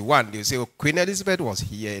 1961, they'll say, oh, Queen Elizabeth was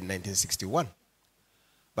here in 1961.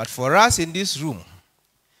 But for us in this room,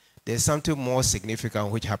 there's something more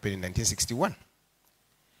significant which happened in 1961.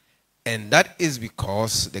 And that is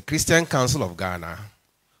because the Christian Council of Ghana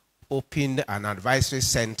opened an advisory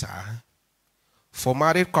center for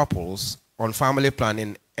married couples on family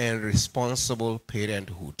planning and responsible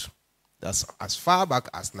parenthood. That's as far back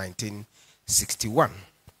as 1961.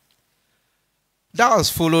 That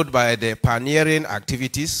was followed by the pioneering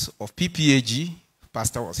activities of PPAG.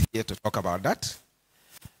 Pastor was here to talk about that.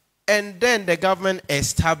 And then the government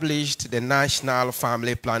established the National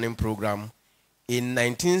Family Planning Program in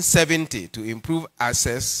 1970 to improve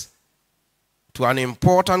access to an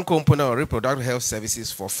important component of reproductive health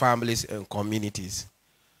services for families and communities.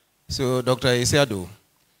 So, Dr. Isiado,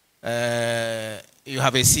 you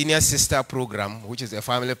have a senior sister program, which is a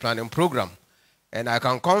family planning program. And I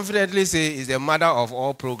can confidently say it's the mother of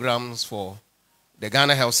all programs for the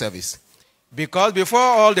Ghana Health Service. Because before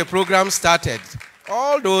all the programs started,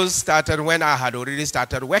 all those started when I had already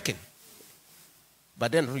started working.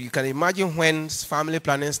 But then you can imagine when family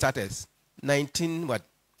planning started,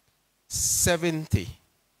 1970.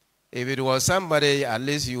 If it was somebody, at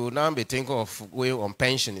least you would now be thinking of going on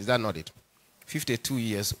pension. Is that not it? 52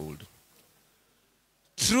 years old.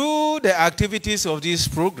 Through the activities of this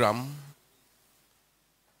program,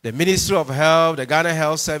 the Ministry of Health, the Ghana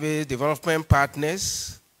Health Service, development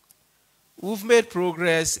partners, we've made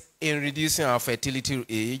progress in reducing our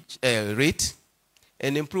fertility rate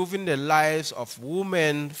and improving the lives of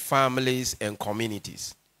women, families, and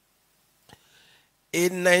communities.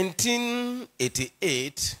 In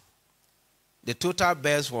 1988, the total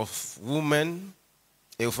births of women,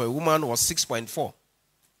 if a woman was 6.4.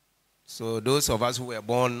 So those of us who were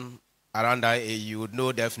born around that age, you would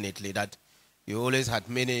know definitely that you always had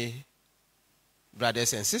many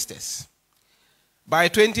brothers and sisters. By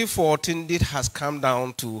 2014, it has come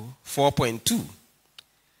down to 4.2.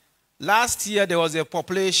 Last year, there was a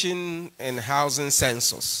population and housing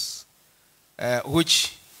census,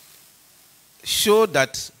 which showed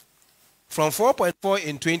that from 4.4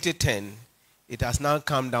 in 2010, it has now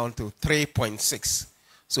come down to 3.6.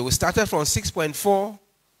 So we started from 6.4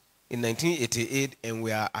 in 1988, and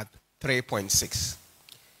we are at 3.6.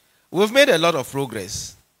 We've made a lot of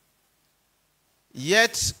progress.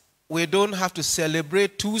 Yet, we don't have to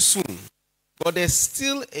celebrate too soon. But there's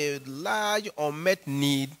still a large unmet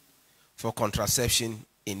need for contraception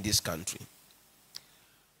in this country.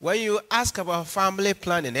 When you ask about family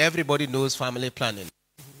planning, everybody knows family planning.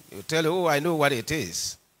 You tell, oh, I know what it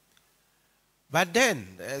is. But then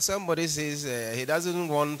somebody says he doesn't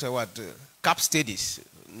want CAP studies,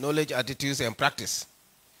 knowledge, attitudes, and practice.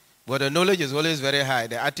 But the knowledge is always very high.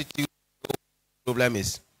 The attitude problem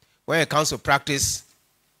is when it comes to practice,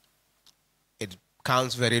 it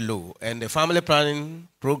counts very low. And the family planning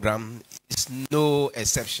program is no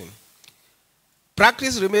exception.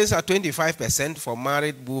 Practice remains at 25% for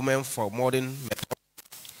married women for modern methods,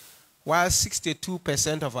 while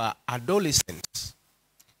 62% of our adolescents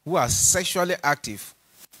who are sexually active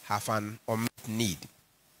have an unmet need.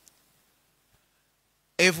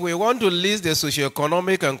 If we want to list the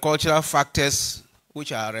socioeconomic and cultural factors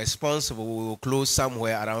which are responsible, we will close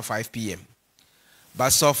somewhere around 5 p.m.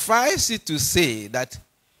 But suffice it to say that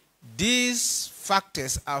these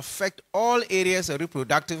factors affect all areas of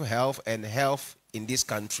reproductive health and health in this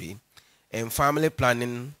country, and family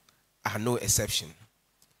planning are no exception.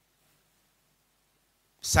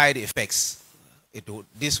 Side effects.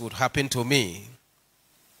 This would happen to me.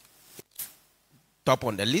 Top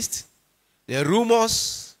on the list. The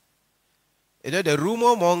rumors. The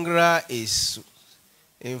rumor monger is,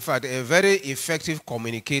 in fact, a very effective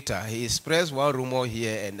communicator. He spreads one rumor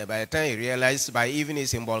here, and by the time he realizes, by evening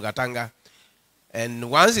he's in Bolgatanga.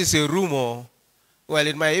 And once it's a rumor, well,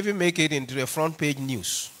 it might even make it into the front page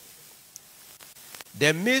news.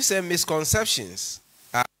 The myths and misconceptions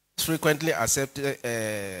are frequently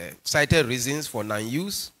cited reasons for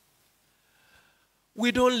non-use.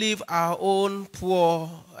 We don't leave our own poor,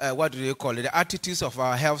 the attitudes of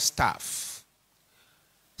our health staff.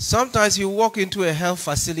 Sometimes you walk into a health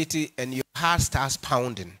facility and your heart starts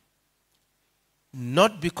pounding.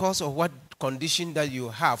 Not because of what condition that you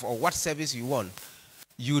have or what service you want.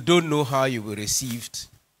 You don't know how you were received.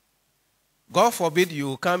 God forbid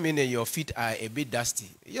you come in and your feet are a bit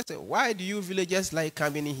dusty. You say, why do you villagers like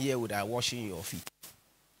coming in here without washing your feet?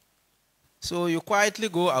 So you quietly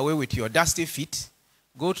go away with your dusty feet,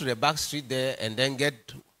 go to the back street there, and then get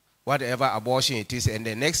whatever abortion it is. And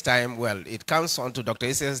the next time, well, it comes onto Dr.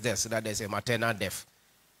 Issa's desk that there's a maternal death.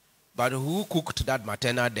 But who cooked that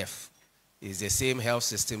maternal death is the same health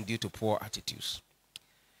system due to poor attitudes.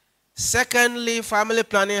 Secondly, family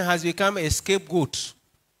planning has become a scapegoat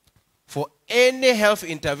for any health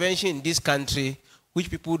intervention in this country which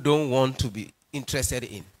people don't want to be interested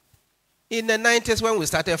in. In the 90s, when we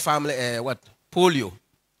started polio.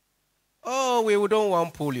 Oh, we don't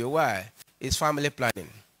want polio. Why? It's family planning.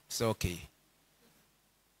 It's okay.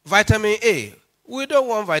 Vitamin A. We don't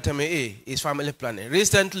want vitamin A. It's family planning.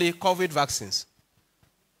 Recently, COVID vaccines.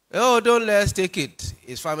 Oh, don't let us take it.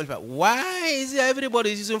 It's family planning. Why is everybody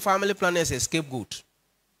using family planning as a scapegoat?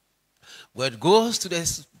 Well, it goes to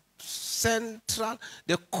the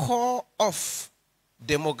the core of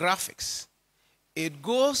demographics. It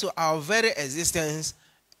goes to our very existence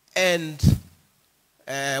and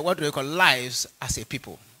lives as a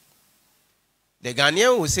people. The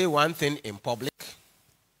Ghanaian will say one thing in public,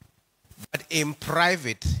 but in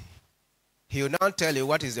private, he will not tell you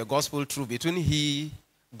what is the gospel truth between he,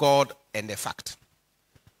 God, and the fact.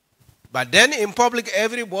 But then in public,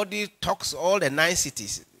 everybody talks all the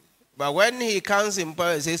niceties. But when he comes in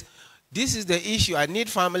public and says, this is the issue, I need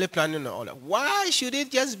family planning and all that. Why should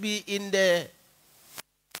it just be in the,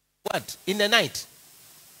 in the night?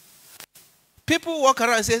 People walk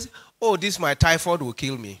around and say, oh, this my typhoid will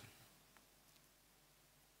kill me.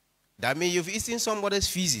 That means you've eaten somebody's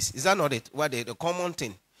feces. Is that not it? The common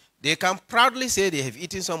thing? They can proudly say they have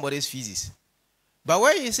eaten somebody's feces. But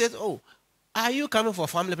when he says, oh, are you coming for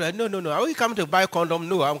family planning? No. Are you coming to buy condom?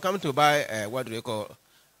 No, I'm coming to buy,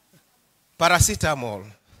 paracetamol.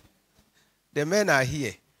 The men are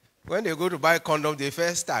here. When they go to buy condom, they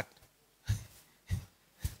first start.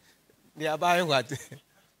 They are buying what?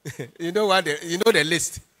 You know what? You know the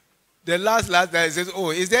list. The last guy says, oh,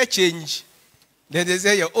 is there change? Then they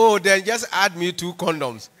say, oh, then just add me 2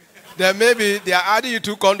 condoms. Then maybe they are adding you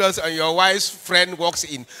 2 condoms and your wife's friend walks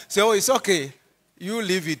in. So oh, it's okay. You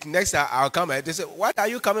leave it. Next time I'll come. They say, what are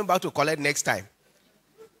you coming back to collect next time?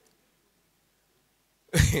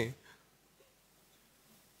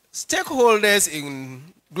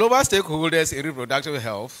 global stakeholders in reproductive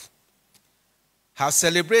health have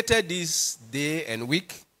celebrated this day and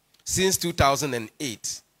week since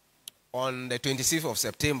 2008 on the 26th of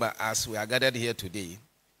September as we are gathered here today.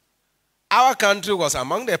 Our country was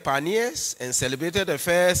among the pioneers and celebrated the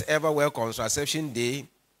first ever World Contraception Day,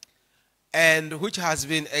 and which has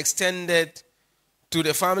been extended to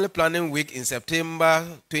the Family Planning Week in September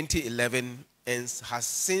 2011 and has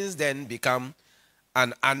since then become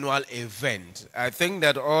an annual event. I think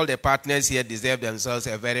that all the partners here deserve themselves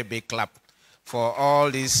a very big clap for all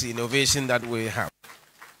this innovation that we have.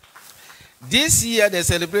 This year, the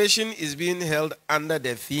celebration is being held under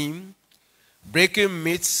the theme, Breaking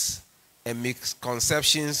Myths and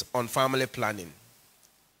Misconceptions on Family Planning.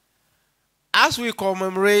 As we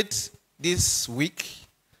commemorate this week,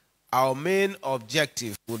 our main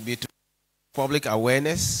objective would be to public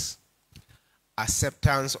awareness,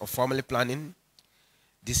 acceptance of family planning,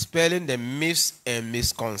 dispelling the myths and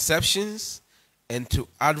misconceptions, and to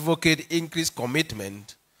advocate increased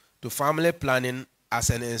commitment to family planning as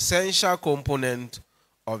an essential component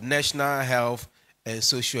of national health and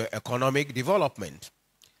socio-economic development.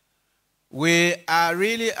 We are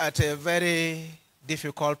really at a very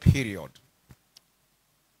difficult period.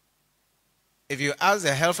 If you ask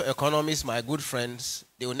the health economists, my good friends,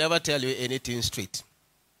 they will never tell you anything straight.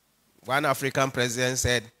 One African president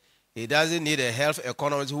said he doesn't need a health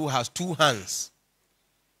economist who has two hands.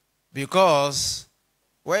 Because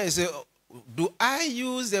when you say, do I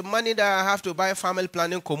use the money that I have to buy family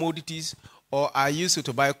planning commodities, or I use it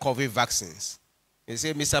to buy COVID vaccines? You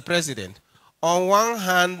say, Mr. President, on one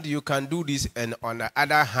hand you can do this, and on the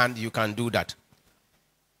other hand you can do that.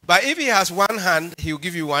 But if he has one hand, he will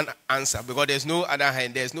give you one answer, because there's no other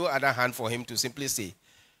hand. There's no other hand for him to simply say.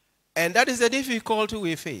 And that is the difficulty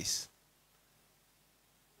we face.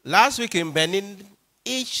 Last week in Benin,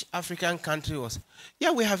 each African country was,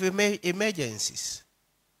 we have emergencies.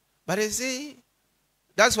 But you see,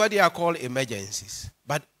 that's why they are called emergencies.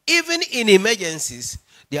 But even in emergencies,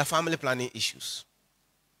 there are family planning issues.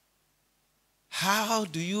 How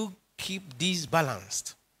do you keep these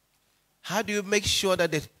balanced? How do you make sure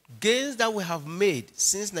that the gains that we have made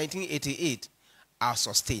since 1988 are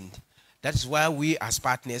sustained? That is why we as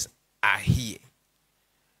partners are here.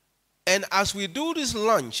 And as we do this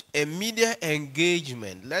launch, a media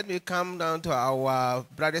engagement, let me come down to our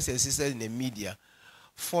brothers and sisters in the media.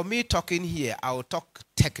 For me talking here, I will talk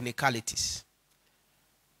technicalities.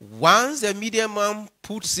 Once the media man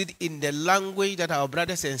puts it in the language that our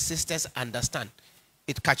brothers and sisters understand,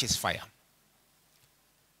 it catches fire.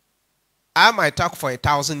 I might talk for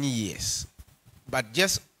 1,000 years, but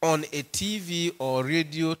just on a TV or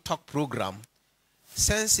radio talk program,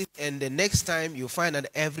 sense it, and the next time you find that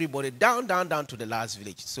everybody down to the last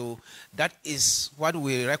village. So that is what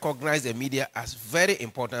we recognize the media as very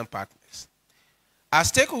important partners. As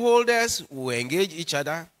stakeholders, we engage each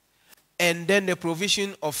other, and then the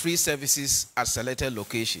provision of free services at selected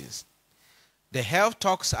locations. The health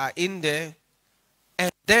talks are in there,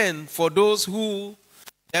 and then for those who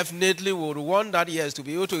definitely would want that, yes, to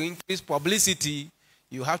be able to increase publicity,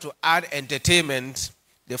 you have to add entertainment,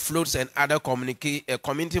 the floats and other community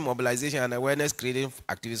mobilization and awareness creating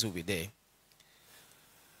activities will be there.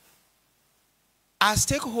 As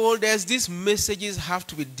stakeholders, these messages have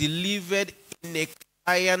to be delivered in a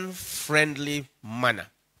client-friendly manner.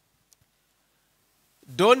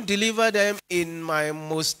 Don't deliver them in my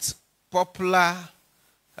most popular,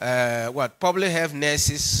 public health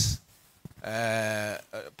nurses.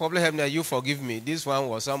 Public health nurse, you forgive me. This one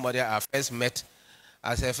was somebody I first met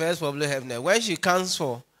as a first public health nurse. When she comes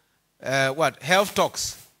for health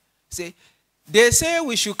talks, they say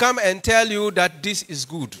we should come and tell you that this is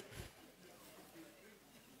good.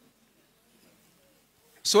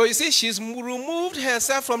 So you see, she's removed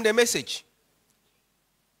herself from the message.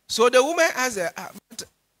 So the woman has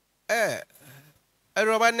a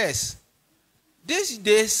Robert nurse. This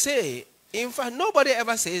they say, in fact, nobody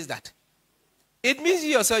ever says that. It means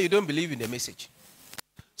you yourself, you don't believe in the message.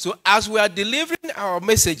 So as we are delivering our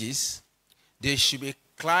messages, they should be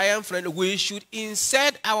client-friendly. We should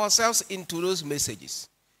insert ourselves into those messages.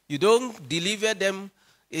 You don't deliver them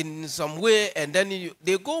in some way, and then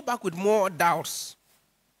they go back with more doubts.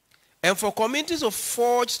 And for communities to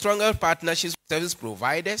forge stronger partnerships with service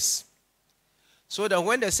providers, so that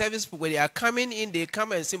when when they are coming in, they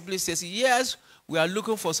come and simply say, yes, we are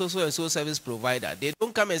looking for so-and-so service provider. They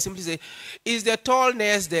don't come and simply say, is the tall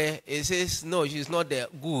nurse there? It says, no, she's not there.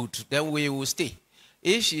 Good, then we will stay.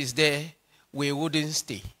 If she's there, we wouldn't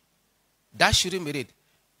stay. That shouldn't be it.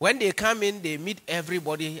 When they come in, they meet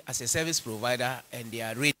everybody as a service provider, and they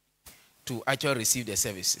are ready to actually receive the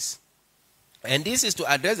services. And this is to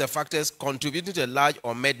address the factors contributing to a large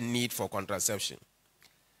unmet need for contraception.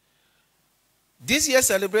 This year's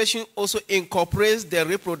celebration also incorporates the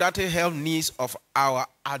reproductive health needs of our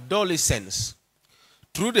adolescents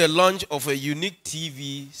through the launch of a unique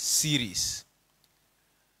TV series.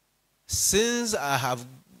 Since I have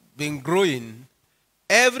been growing,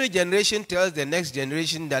 every generation tells the next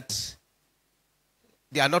generation that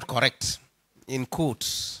they are not correct, in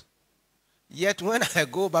quotes. Yet when I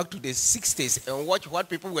go back to the 60s and watch what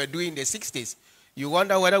people were doing in the 60s, you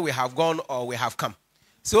wonder whether we have gone or we have come.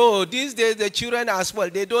 So these days, the children as well,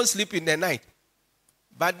 they don't sleep in the night.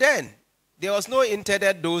 But then, there was no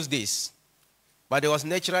internet those days. But there was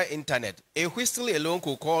natural internet. A whistle alone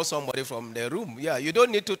could call somebody from the room. Yeah, you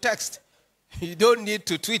don't need to text. You don't need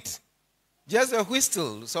to tweet. Just a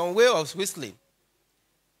whistle, some way of whistling.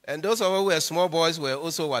 And those of us who were small boys were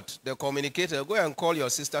also what? The communicator. Go and call your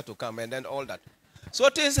sister to come and then all that. So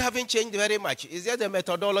things haven't changed very much. It's just the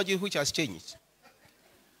methodology which has changed.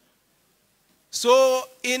 So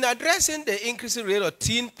in addressing the increasing rate of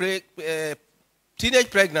teenage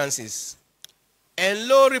pregnancies and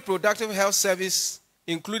low reproductive health service,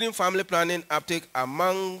 including family planning uptake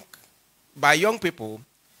by young people,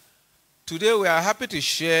 today we are happy to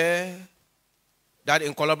share that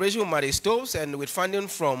in collaboration with Marie Stopes and with funding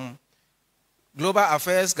from Global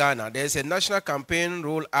Affairs Ghana, there is a national campaign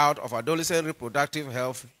rolled out of adolescent reproductive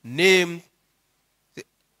health named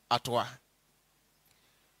ATWA.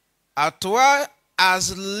 ATWA,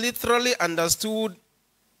 as literally understood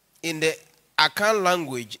in the Akan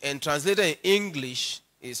language and translated in English,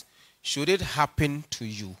 is should it happen to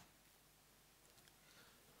you.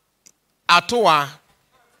 ATWA,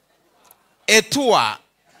 ETUA,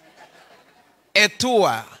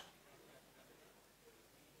 ETUA.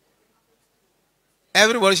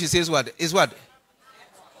 Everybody should say what? Is what?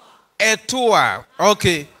 ETUA.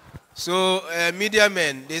 Okay. So media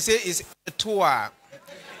men, they say it's ETUA.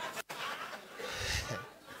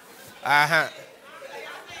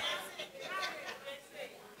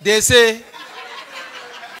 They say,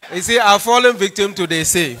 you see, I've fallen victim to they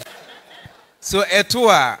say. So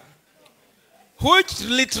ETUA, which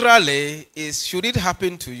literally is should it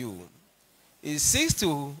happen to you, it seeks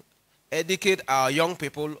to educate our young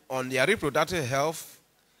people on their reproductive health,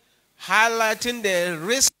 highlighting the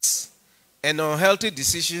risks and unhealthy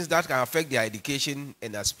decisions that can affect their education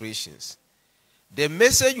and aspirations. The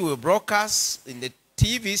message will broadcast in the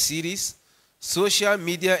TV series, social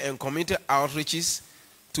media, and community outreaches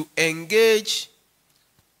to engage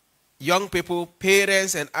young people,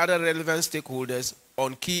 parents, and other relevant stakeholders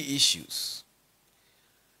on key issues.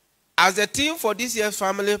 As the theme for this year's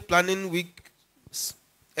Family Planning Week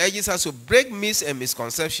urges us to break myths and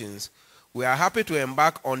misconceptions, we are happy to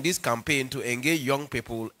embark on this campaign to engage young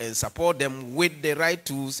people and support them with the right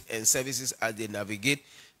tools and services as they navigate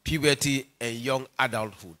puberty and young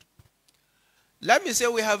adulthood. Let me say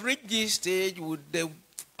we have reached this stage with the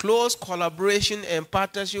close collaboration and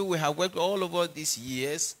partnership we have worked all over these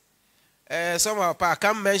years. I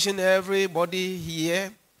can't mention everybody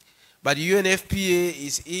here, but UNFPA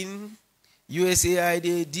is in,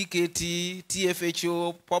 USAID, DKT,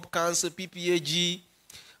 TFHO, Pop Council, PPAG,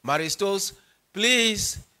 Marie Stopes.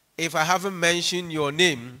 Please, if I haven't mentioned your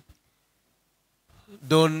name,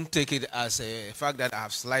 don't take it as a fact that I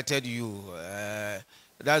have slighted you.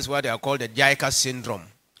 That's what they are called the JICA syndrome.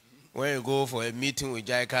 When you go for a meeting with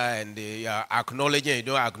JICA and they are acknowledging, you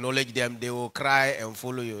don't acknowledge them, they will cry and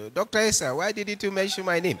follow you. Dr. Esa, why didn't you mention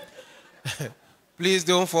my name? Please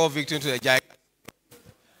don't fall victim to the JICA.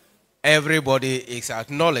 Everybody is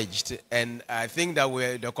acknowledged, and I think that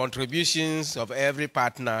the contributions of every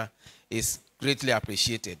partner is greatly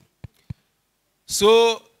appreciated.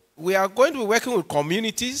 So we are going to be working with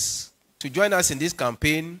communities to join us in this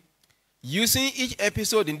campaign, using each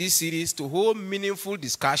episode in this series to hold meaningful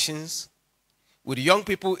discussions with young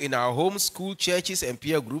people in our homes, school, churches, and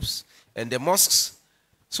peer groups, and the mosques,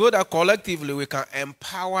 so that collectively we can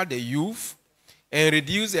empower the youth and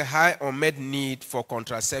reduce the high unmet need for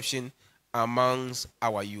contraception amongst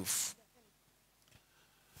our youth.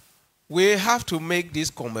 We have to make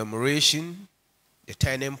this commemoration the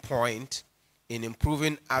turning point in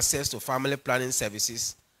improving access to family planning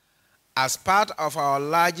services as part of our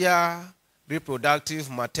larger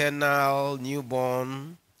reproductive, maternal,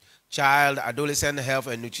 newborn, child, adolescent health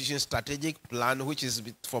and nutrition strategic plan, which is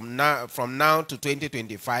from now to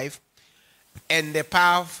 2025, and the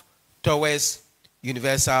path towards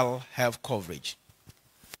universal health coverage.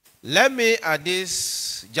 Let me, at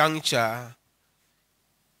this juncture,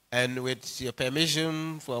 and with your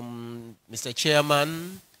permission from Mr.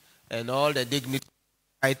 Chairman and all the dignitaries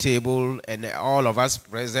high table and all of us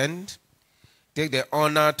present, take the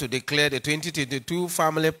honor to declare the 2022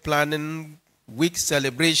 Family Planning Week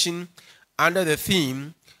celebration under the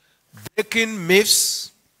theme, Breaking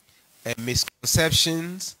Myths and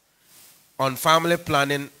Misconceptions on Family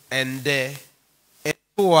Planning, and the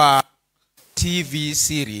ETOA TV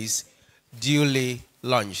series duly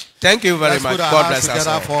launched. Thank you very much. God bless us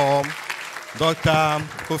all. For Dr.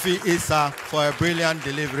 Kofi Issa for a brilliant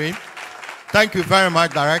delivery. Thank you very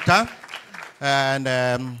much, Director. And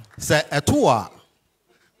ETOA.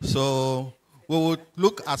 So we will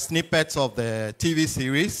look at snippets of the TV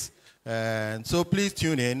series. And so please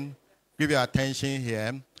tune in, give your attention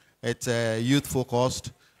here. It's youth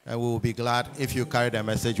focused, and we will be glad if you carry the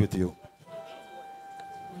message with you.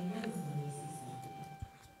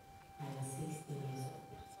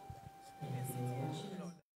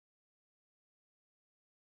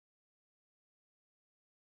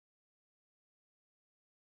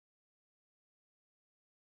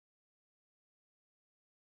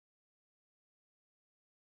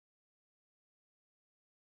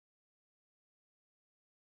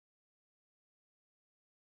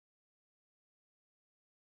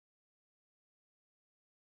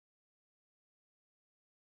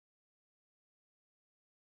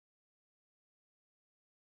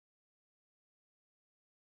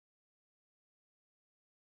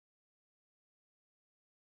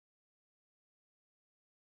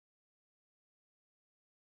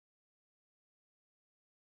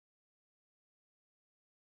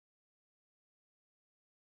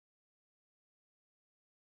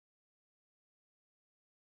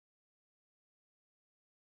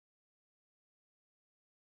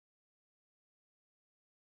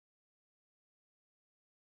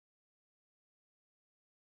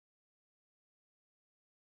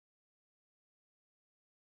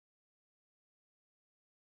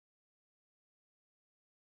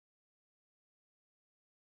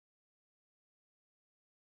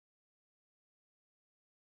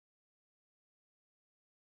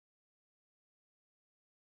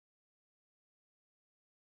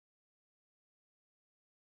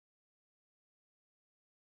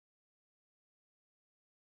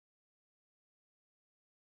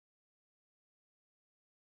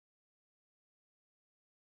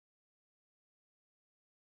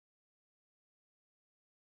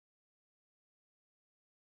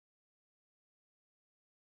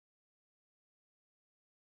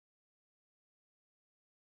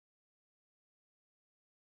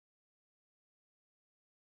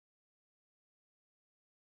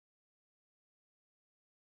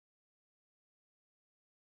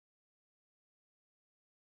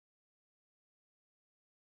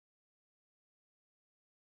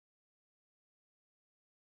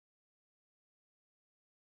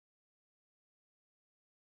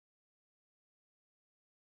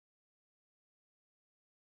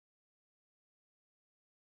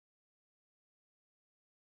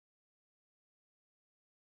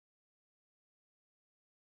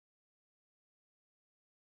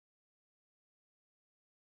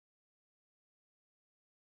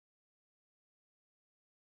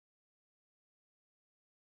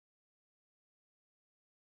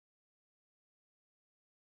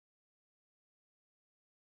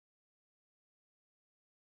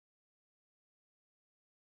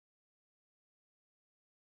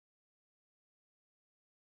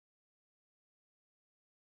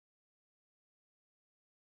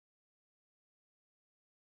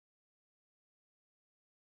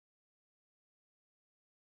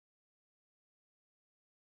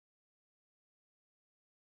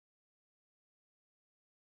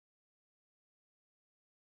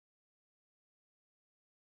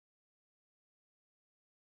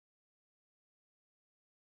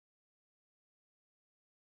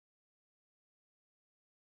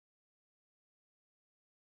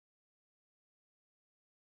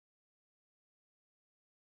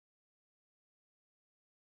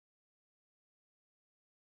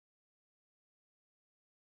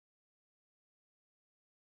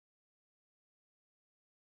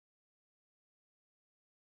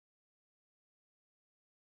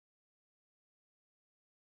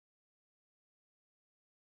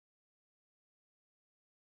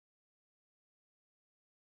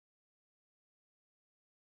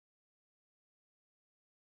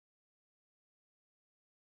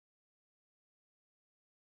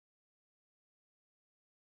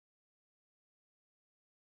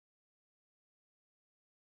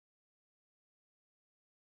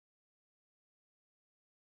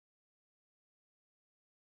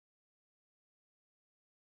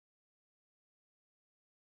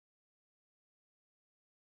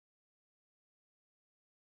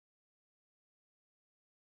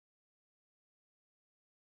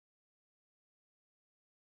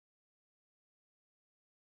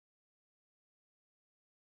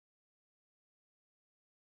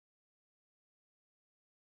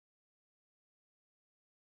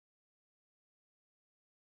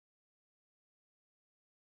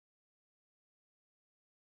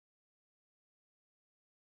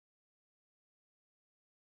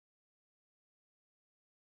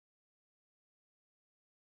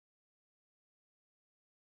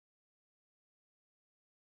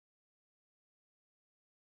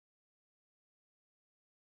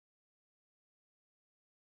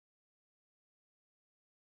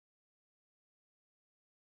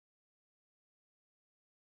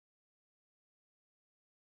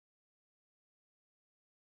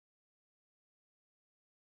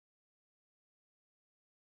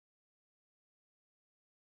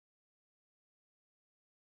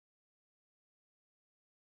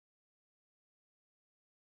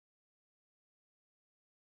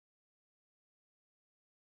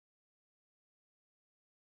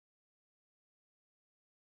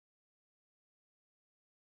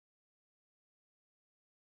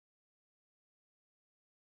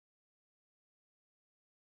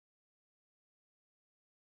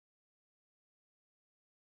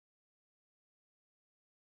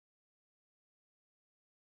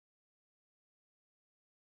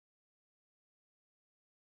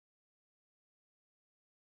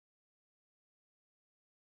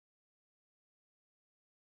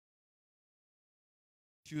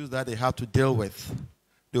 issues that they have to deal with,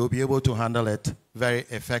 they will be able to handle it very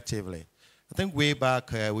effectively. I think way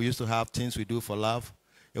back, we used to have Things We Do for Love.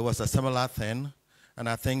 It was a similar thing. And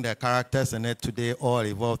I think the characters in it today all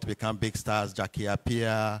evolved to become big stars. Jackie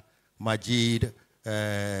Appiah, Majid,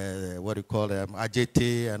 what do you call them,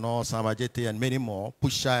 Ajete and all, Sam Ajete and many more,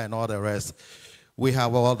 Pusha and all the rest. We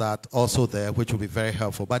have all that also there, which will be very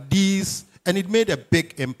helpful. But these, and it made a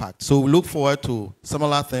big impact. So we look forward to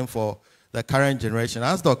similar thing for the current generation.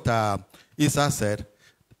 As Dr. Issa said,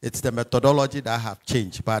 it's the methodology that have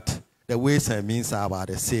changed, but the ways and means are about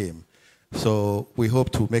the same. So we hope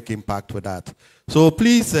to make impact with that. So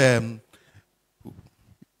please, you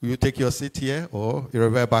take your seat here or you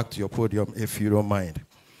revert back to your podium if you don't mind.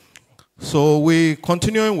 So we're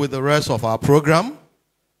continuing with the rest of our program.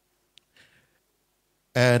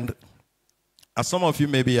 And as some of you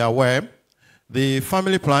may be aware, the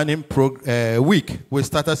Family Planning Week, we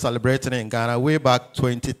started celebrating in Ghana way back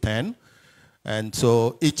 2010. And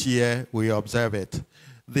so each year we observe it.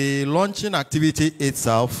 The launching activity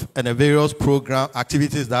itself and the various program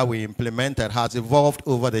activities that we implemented has evolved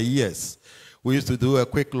over the years. We used to do a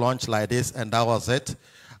quick launch like this, and that was it.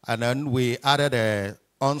 And then we added an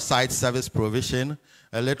on-site service provision.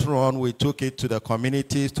 And later on, we took it to the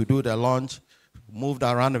communities to do the launch, moved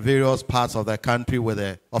around the various parts of the country with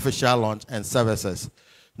the official launch and services.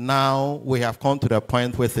 Now we have come to the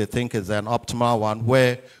point where we think is an optimal one,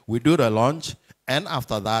 where we do the launch, and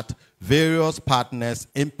after that, various partners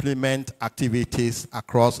implement activities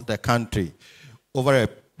across the country over a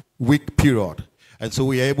week period. And so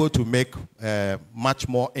we are able to make much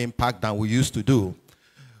more impact than we used to do.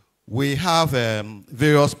 We have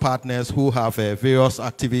various partners who have various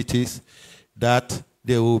activities that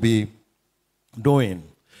they will be doing.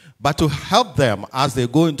 But to help them as they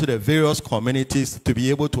go into the various communities to be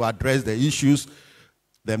able to address the issues,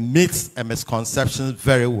 the myths and misconceptions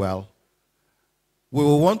very well, we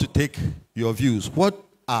will want to take your views. What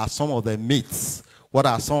are some of the myths? What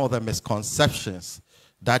are some of the misconceptions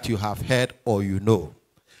that you have heard or you know?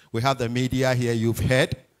 We have the media here you've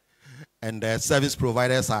heard, and the service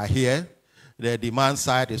providers are here. The demand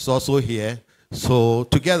side is also here. So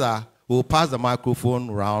together, we'll pass the microphone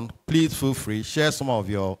around. Please feel free, share some of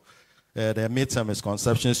your the myths and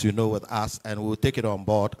misconceptions you know with us, and we'll take it on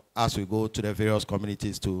board as we go to the various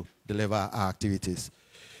communities to deliver our activities.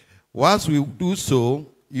 Once we do so,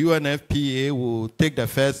 UNFPA will take the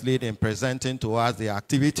first lead in presenting to us the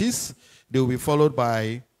activities. They will be followed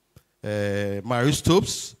by Marie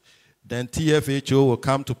Stopes. Then TFHO will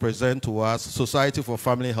come to present to us Society for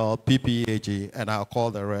Family Health, PPAG, and I'll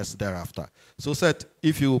call the rest thereafter. So, Seth,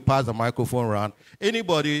 if you pass the microphone around,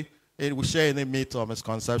 anybody will share any myth or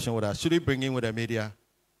misconception with us. Should we bring in with the media?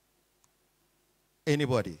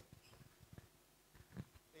 Anybody?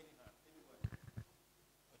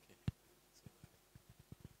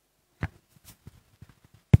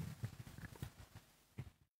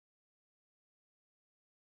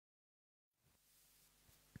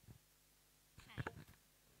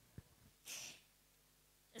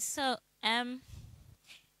 So,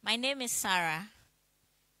 my name is Sarah,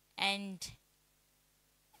 and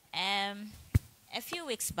a few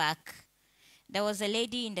weeks back, there was a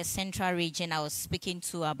lady in the central region I was speaking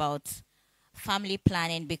to about family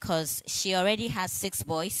planning because she already has 6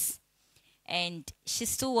 boys, and she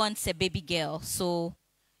still wants a baby girl, so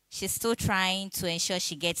she's still trying to ensure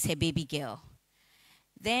she gets her baby girl.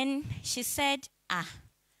 Then she said,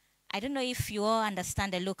 I don't know if you all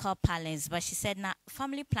understand the local parlance, but she said, "Na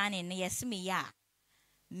family planning, yes me ya,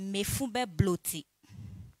 me fube bloaty."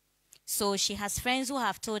 So she has friends who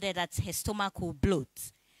have told her that her stomach will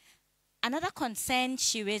bloat. Another concern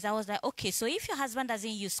she raised, I was like, okay, so if your husband doesn't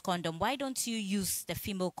use condom, why don't you use the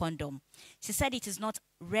female condom? She said it is not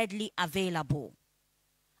readily available.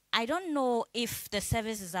 I don't know if the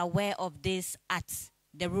service is aware of this at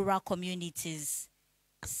the rural communities,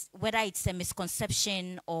 whether it's a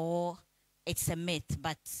misconception or it's a myth,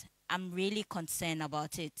 but I'm really concerned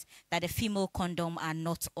about it, that the female condom are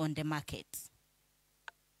not on the market.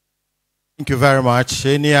 Thank you very much.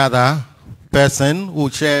 Any other person who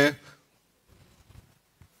share?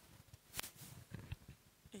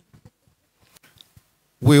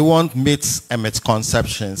 We want myths and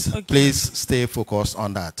misconceptions. Okay. Please stay focused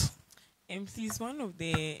on that. Please, one of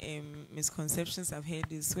the misconceptions I've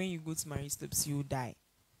heard is when you go to Marie Stopes, you die.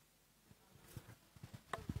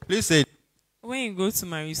 Please say. When you go to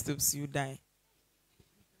Marie Stopes, you die.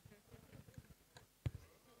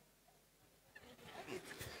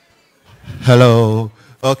 Hello.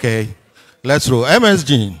 Okay. Let's roll.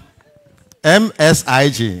 MSG.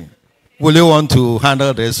 MSIG. Will you want to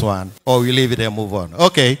handle this one? Or we leave it and move on?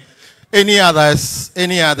 Okay. Any others?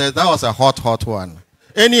 Any others? That was a hot one.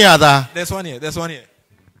 Any other? There's one here. There's one here.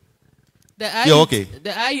 The IUD, Yeah, okay. The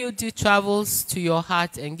IUD travels to your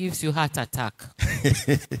heart and gives you heart attack.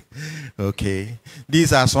 Okay.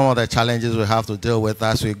 These are some of the challenges we have to deal with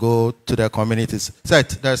as we go to the communities. Set,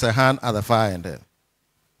 there's a hand at the far end there.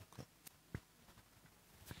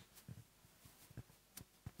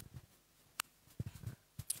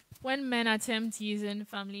 When men attempt using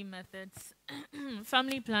family methods,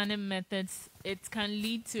 family planning methods, it can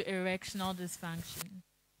lead to erectional dysfunction.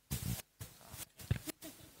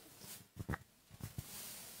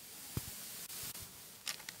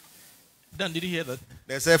 Dan, did you hear that?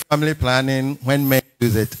 They say family planning, when men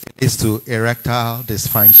use it, it is to erectile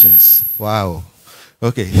dysfunctions. Wow.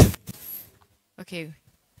 Okay. Okay.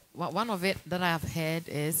 One of it that I have heard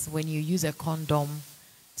is when you use a condom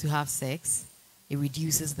to have sex, it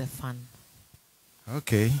reduces the fun.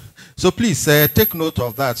 Okay. So please take note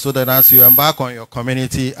of that so that as you embark on your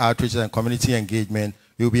community outreach and community engagement,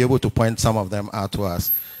 you'll be able to point some of them out to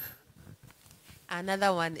us.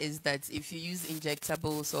 Another one is that if you use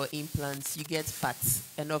injectables or implants, you get fat.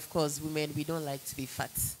 And of course, women, we don't like to be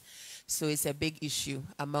fat. So it's a big issue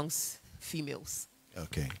amongst females.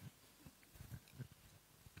 Okay.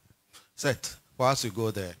 Set, whilst you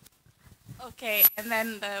go there. Okay, and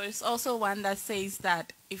then there is also one that says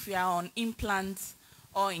that if you are on implants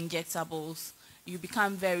or injectables, you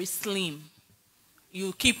become very slim.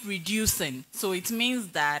 You keep reducing. So it means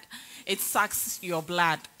that it sucks your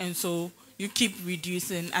blood, and so you keep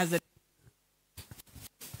reducing as a...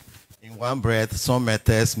 In one breath, some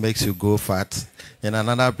methods makes you go fat. In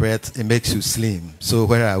another breath, it makes you slim. So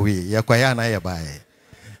where are we?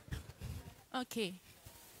 Okay.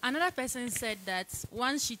 Another person said that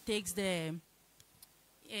once she takes the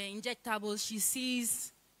injectables, she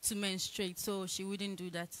ceases to menstruate, so she wouldn't do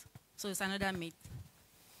that. So it's another myth.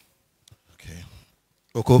 Okay.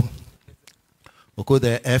 Oko,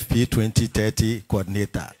 the FP 2030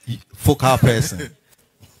 coordinator, focal person.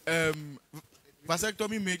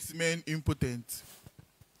 Vasectomy makes men impotent.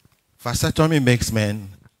 Vasectomy makes men.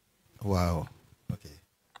 Wow. Okay.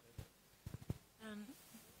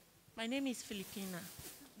 My name is Filipina.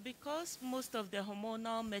 Because most of the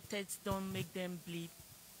hormonal methods don't make them bleed,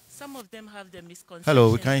 some of them have the misconception.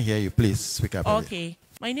 Hello, we can't hear you. Please speak up. Okay.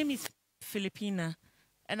 My name is Filipina.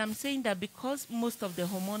 And I'm saying that because most of the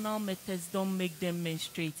hormonal methods don't make them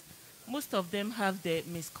menstruate, most of them have the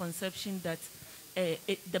misconception that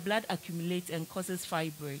the blood accumulates and causes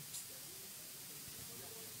fibroids.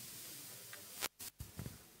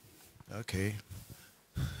 Okay.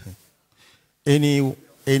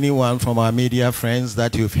 Anyone from our media friends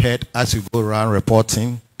that you've heard as you go around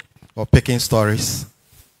reporting or picking stories?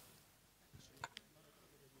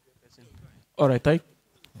 All right,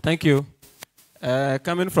 thank you.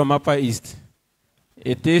 Coming from Upper East,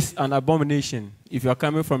 it is an abomination if you are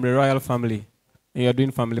coming from the royal family and you are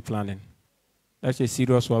doing family planning. That's a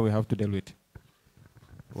serious one we have to deal with.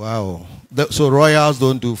 Wow. So royals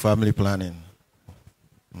don't do family planning?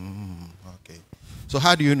 Okay. So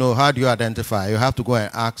how do you know? How do you identify? You have to go and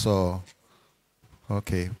ask or...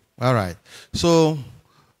 Okay. All right. So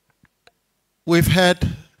we've had...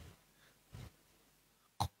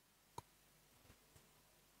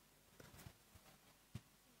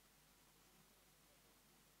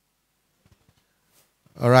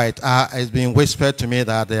 All right. It's been whispered to me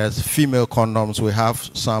that there's female condoms. We have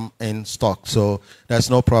some in stock, so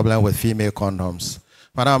there's no problem with female condoms.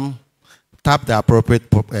 Madam, tap the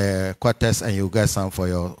appropriate quarters and you'll get some for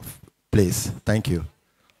your place. Thank you.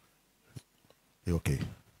 Okay.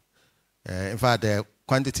 In fact, the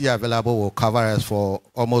quantity available will cover us for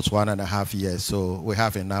almost 1.5 years, so we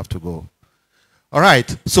have enough to go. All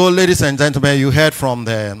right. So, ladies and gentlemen, you heard from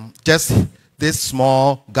just this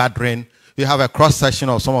small gathering. You have a cross-section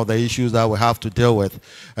of some of the issues that we have to deal with.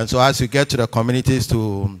 And so as you get to the communities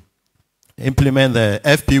to implement the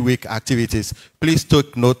FP Week activities, please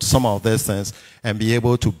take note some of these things and be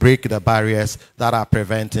able to break the barriers that are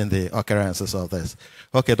preventing the occurrences of this.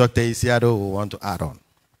 Okay, Dr. Isiado will want to add on.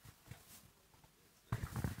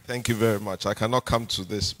 Thank you very much. I cannot come to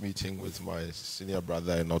this meeting with my senior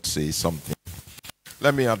brother and not say something.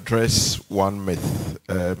 Let me address one myth.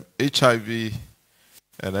 HIV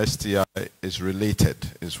and STI is related.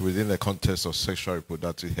 It's within the context of sexual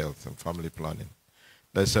reproductive health and family planning.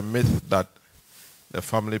 There's a myth that the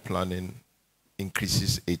family planning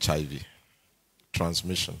increases HIV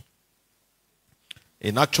transmission.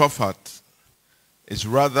 In actual fact, it's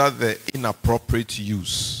rather the inappropriate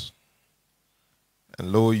use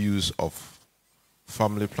and low use of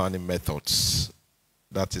family planning methods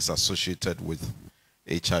that is associated with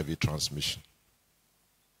HIV transmission.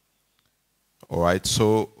 All right,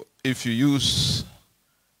 so if you use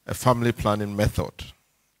a family planning method,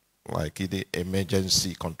 like the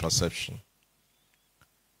emergency contraception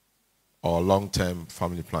or long-term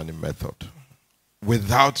family planning method,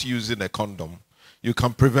 without using a condom, you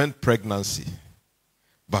can prevent pregnancy,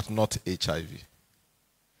 but not HIV.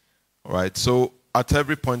 All right, so at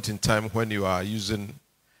every point in time when you are using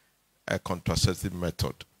a contraceptive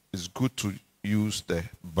method, it's good to use the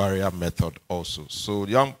barrier method also. So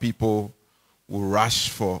young people will rush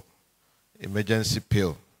for emergency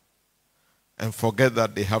pill and forget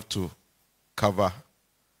that they have to cover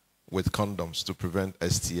with condoms to prevent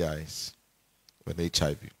STIs with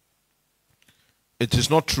HIV. It is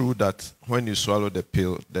not true that when you swallow the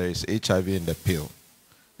pill, there is HIV in the pill,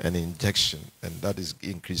 an injection, and that is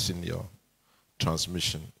increasing your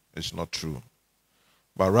transmission. It's not true.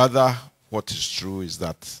 But rather, what is true is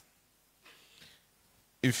that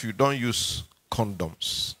if you don't use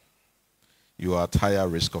condoms, you are at higher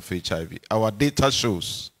risk of HIV. Our data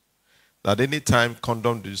shows that anytime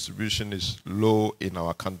condom distribution is low in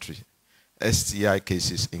our country, STI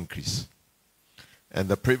cases increase. And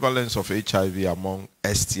the prevalence of HIV among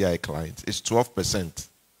STI clients is 12%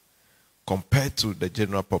 compared to the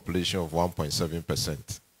general population of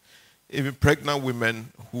 1.7%. Even pregnant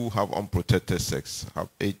women who have unprotected sex have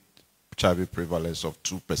HIV prevalence of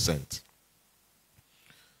 2%.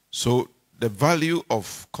 So the value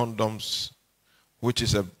of condoms, which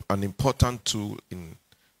is an important tool in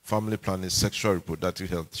family planning, sexual reproductive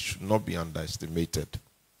health, should not be underestimated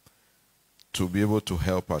to be able to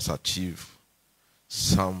help us achieve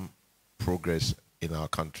some progress in our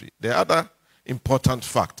country. The other important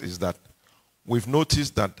fact is that we've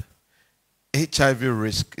noticed that HIV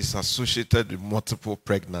risk is associated with multiple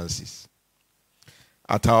pregnancies.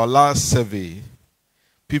 At our last survey,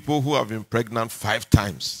 people who have been pregnant 5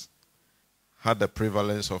 times had a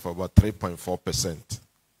prevalence of about 3.4%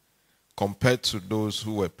 compared to those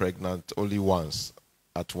who were pregnant only once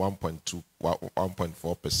at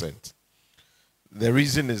 1.4%. The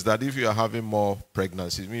reason is that if you are having more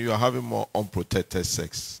pregnancies, you are having more unprotected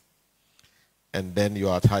sex, and then you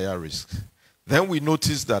are at higher risk. Then we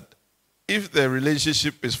notice that if the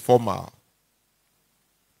relationship is formal,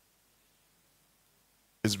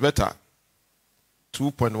 it's better.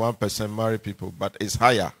 2.1% married people, but it's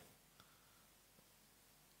higher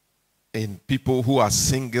in people who are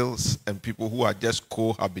singles and people who are just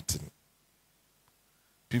cohabiting.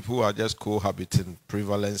 People who are just cohabiting,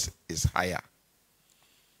 prevalence is higher.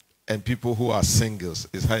 And people who are singles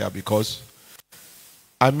is higher because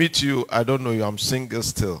I meet you, I don't know you, I'm single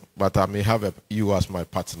still, but I may have you as my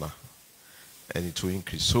partner, and it will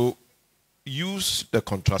increase. So use the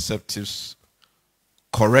contraceptives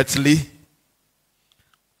correctly,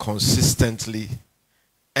 consistently,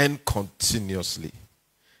 and continuously,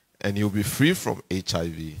 and you'll be free from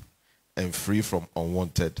HIV and free from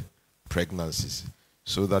unwanted pregnancies,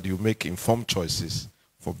 so that you make informed choices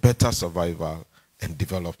for better survival and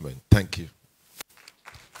development. Thank you.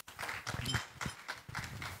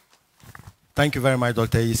 Thank you very much,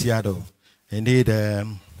 Dr. Isiado. Indeed,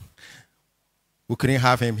 we couldn't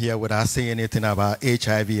have him here without saying anything about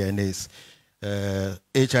HIV and AIDS.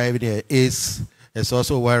 HIV and AIDS is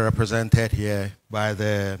also well represented here by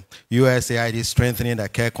the USAID Strengthening the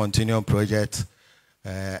Care Continuum Project,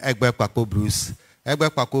 Egbert Kwako Bruce.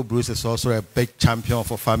 Egbert Kwako Bruce is also a big champion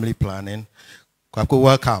for family planning. Kwako,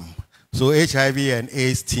 welcome. So HIV and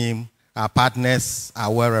AIDS team, our partners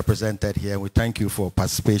are well represented here. We thank you for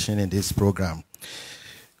participation in this program.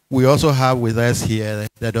 We also have with us here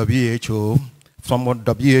the WHO, from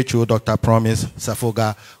WHO, Dr. Promise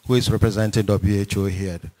Safoga, who is representing WHO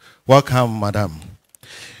here. Welcome, madam.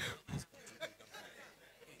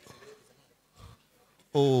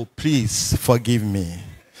 Oh, please forgive me.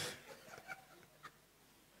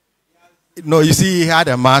 No, you see, he had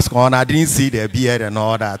a mask on. I didn't see the beard and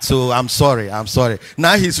all that. So I'm sorry. I'm sorry.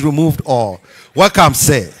 Now he's removed all. Welcome,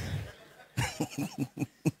 sir.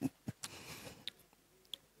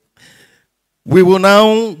 We will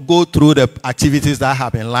now go through the activities that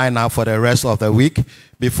have been lined up for the rest of the week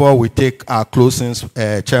before we take our closing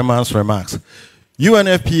chairman's remarks.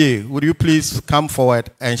 UNFPA, would you please come forward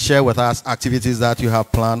and share with us activities that you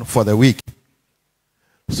have planned for the week?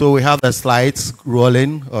 So we have the slides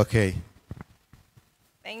rolling. Okay.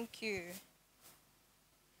 Thank you.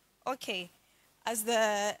 Okay. As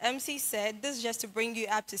the MC said, this is just to bring you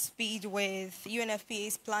up to speed with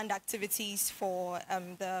UNFPA's planned activities for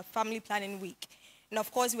the Family Planning Week. And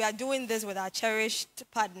of course, we are doing this with our cherished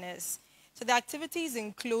partners. So the activities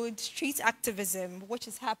include street activism, which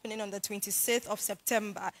is happening on the 26th of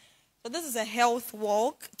September. So this is a health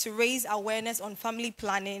walk to raise awareness on family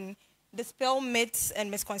planning dispel myths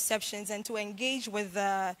and misconceptions, and to engage with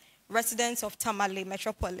the residents of Tamale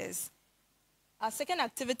Metropolis. Our second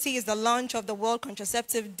activity is the launch of the World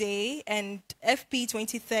Contraceptive Day and FP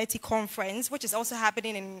 2030 conference, which is also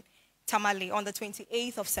happening in Tamale on the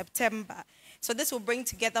 28th of September. So this will bring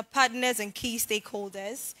together partners and key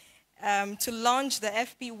stakeholders to launch the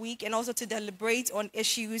FP week and also to deliberate on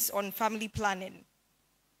issues on family planning.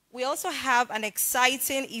 We also have an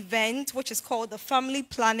exciting event which is called the Family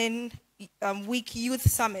Planning Week Youth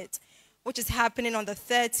Summit, which is happening on the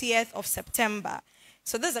 30th of September.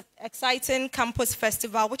 So this is an exciting campus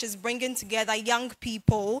festival which is bringing together young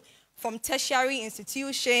people from tertiary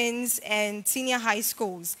institutions and senior high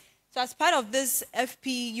schools. So as part of this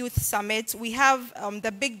FP Youth Summit, we have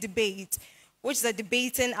the big debate, which is a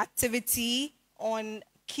debating activity on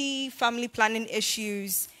key family planning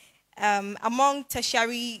issues among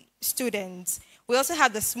tertiary students. We also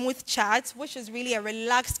have the Smooth Chat, which is really a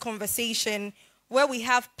relaxed conversation where we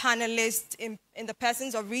have panelists in the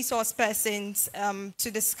persons of resource persons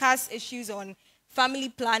to discuss issues on family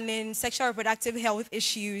planning, sexual reproductive health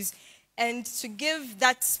issues, and to give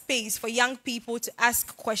that space for young people to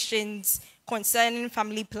ask questions concerning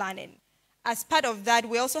family planning. As part of that,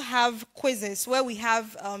 we also have quizzes where we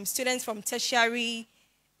have students from tertiary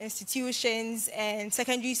institutions and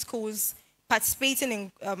secondary schools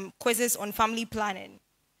participating in quizzes on family planning.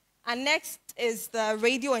 And next is the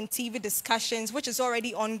radio and TV discussions, which is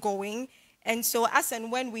already ongoing. And so as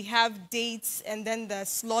and when we have dates and then the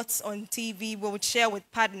slots on TV, we would share with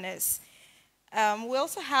partners. We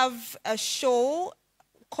also have a show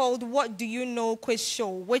called What Do You Know Quiz Show,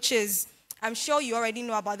 which is, I'm sure you already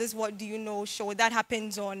know about this What Do You Know show that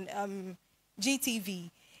happens on GTV.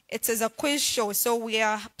 It is a quiz show, so we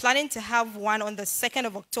are planning to have one on the 2nd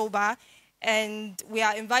of October, and we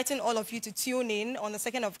are inviting all of you to tune in on the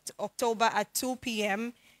 2nd of October at 2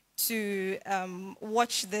 p.m. to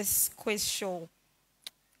watch this quiz show.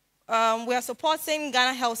 We are supporting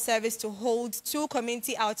Ghana Health Service to hold 2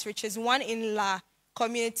 community outreaches, one in La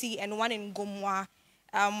community and one in Gomwa.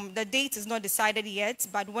 The date is not decided yet,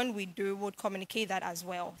 but when we do, we'll communicate that as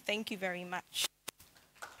well. Thank you very much.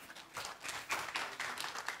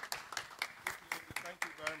 Thank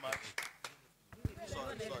you very much.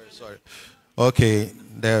 Sorry. Okay,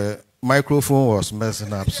 the microphone was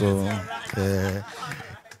messing up, so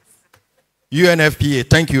UNFPA,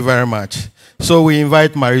 thank you very much. So we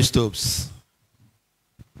invite Marie Stopes.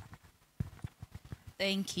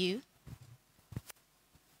 Thank you.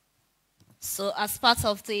 So as part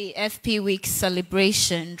of the FP Week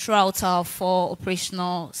celebration throughout our 4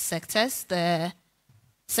 operational sectors, the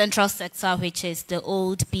central sector, which is the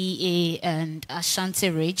old BA and Ashanti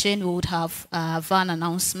region, we would have van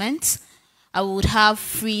announcements. I would have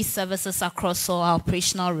free services across all our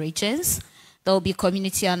operational regions. There will be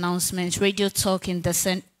community announcements, radio talk in the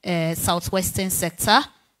southwestern sector,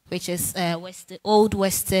 which is old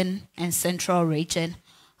western and central region.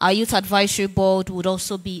 Our youth advisory board would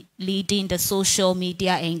also be leading the social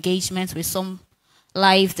media engagement with some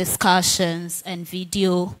live discussions and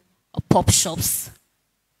video pop shops.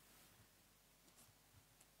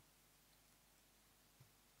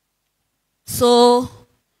 So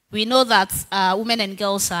we know that women and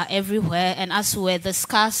girls are everywhere, and as we're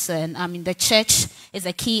discussing, the church is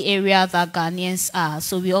a key area that Ghanaians are.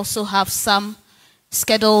 So we also have some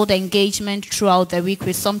scheduled engagement throughout the week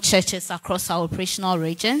with some churches across our operational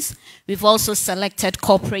regions. We've also selected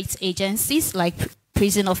corporate agencies like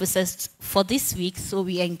prison officers for this week, so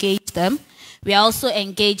we engage them. We are also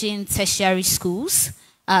engaging tertiary schools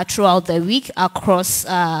throughout the week across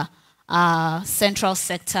central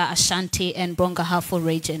sector, Ashanti and Brongahafo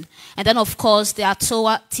region. And then, of course, the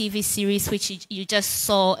Atoa TV series, which you just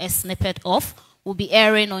saw a snippet of, will be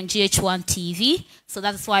airing on GH1 TV. So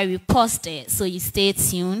that's why we paused it, so you stay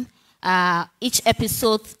tuned. Each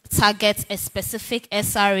episode targets a specific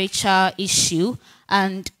SRHR issue,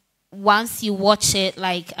 and once you watch it,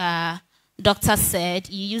 like Doctor said,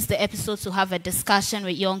 you use the episode to have a discussion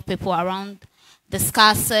with young people around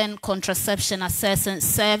discussing contraception, assessing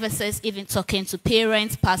services, even talking to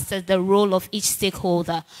parents, pastors, the role of each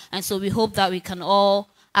stakeholder. And so we hope that we can all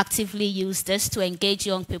actively use this to engage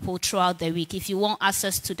young people throughout the week. If you want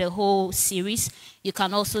access to the whole series, you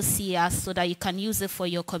can also see us so that you can use it for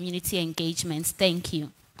your community engagements. Thank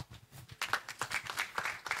you.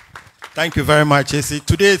 Thank you very much, AC.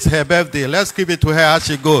 Today is her birthday. Let's give it to her as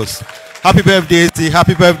she goes. Happy birthday, AC.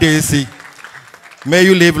 Happy birthday, AC. May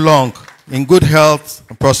you live long, in good health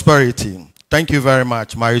and prosperity. Thank you very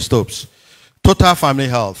much, Marie Stopes. Total Family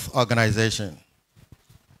Health Organization.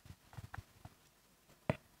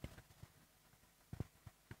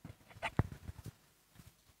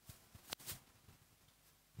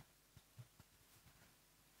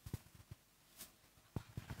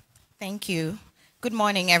 Thank you. Good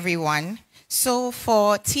morning, everyone. So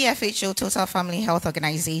for TFHO, Total Family Health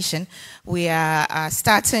Organization, we are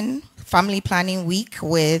starting Family Planning Week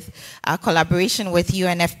with a collaboration with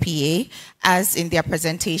UNFPA. As in their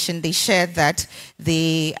presentation, they shared that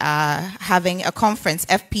they are having a conference,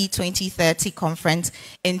 FP 2030 conference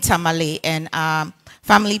in Tamale, and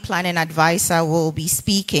family planning advisor will be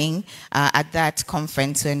speaking at that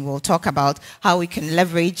conference, and we'll talk about how we can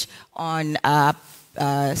leverage on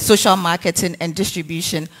social marketing and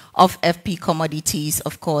distribution of FP commodities,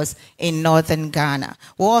 of course, in northern Ghana.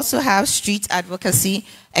 We'll also have street advocacy,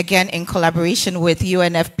 again in collaboration with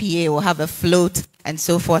UNFPA. We'll have a float and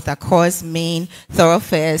so forth across main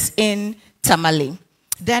thoroughfares in Tamale.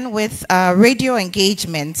 Then with radio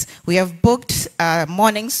engagement, we have booked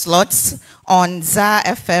morning slots on ZA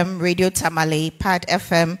FM, Radio Tamale, Pad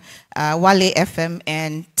FM, Wale FM,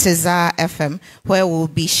 and Tiza FM, where we'll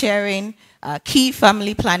be sharing key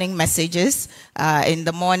family planning messages. In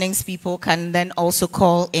the mornings, people can then also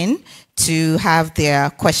call in to have their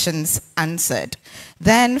questions answered.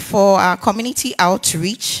 Then for our community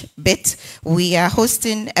outreach bit, we are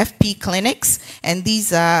hosting FP clinics, and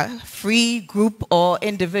these are free group or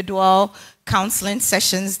individual counseling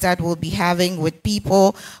sessions that we'll be having with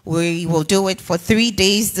people. We will do it for 3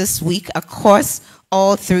 days this week across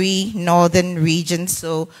all 3 northern regions,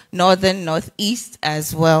 so northern, northeast,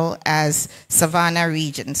 as well as Savannah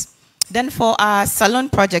regions. Then for our salon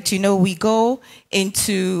project, you know, we go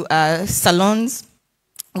into salons.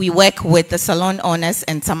 We work with the salon owners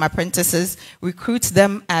and some apprentices, recruit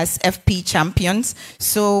them as FP champions.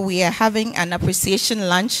 So we are having an appreciation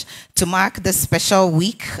lunch to mark the special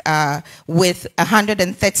week with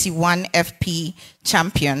 131 FP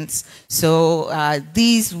champions. So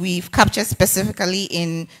these we've captured specifically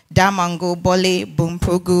in Damango, Bole,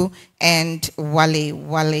 Bumpugu, and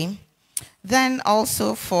Wale. Then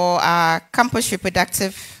also for our campus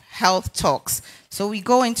reproductive health talks. So we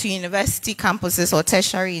go into university campuses or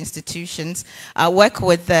tertiary institutions, work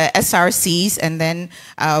with the SRCs, and then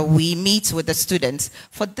we meet with the students.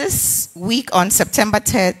 For this week on September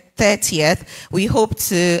 30th, we hope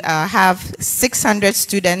to have 600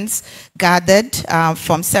 students gathered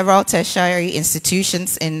from several tertiary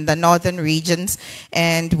institutions in the northern regions,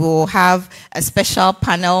 and we'll have a special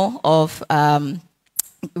panel of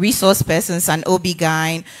resource persons, an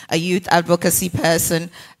OB-GYN, a youth advocacy person,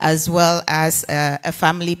 as well as a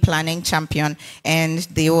family planning champion, and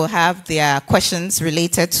they will have their questions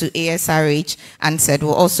related to ASRH answered.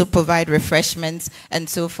 We'll also provide refreshments and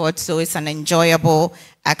so forth, so it's an enjoyable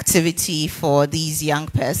activity for these young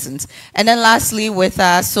persons. And then lastly, with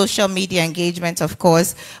our social media engagement, of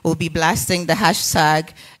course, we'll be blasting the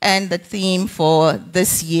hashtag and the theme for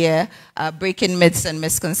this year, breaking myths and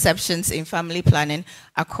misconceptions in family planning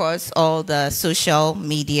across all the social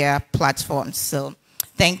media platforms. So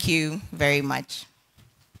thank you very much.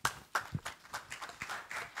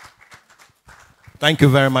 Thank you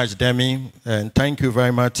very much, Demi, and thank you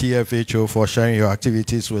very much, TFHO, for sharing your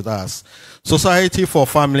activities with us. Society for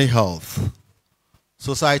Family Health.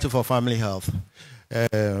 Society for Family Health.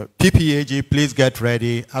 PPAG, please get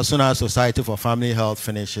ready. As soon as Society for Family Health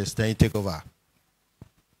finishes, then you take over.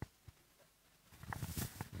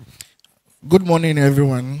 Good morning,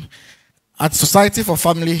 everyone. At Society for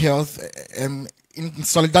Family Health, in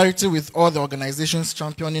solidarity with all the organizations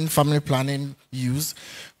championing family planning use,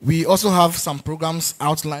 we also have some programs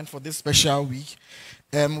outlined for this special week.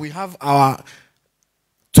 We have our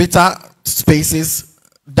Twitter spaces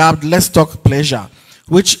dubbed Let's Talk Pleasure,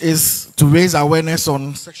 which is to raise awareness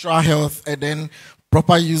on sexual health and then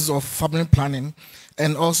proper use of family planning.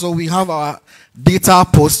 And also we have our data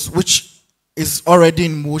posts, which is already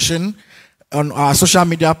in motion on our social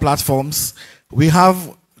media platforms. We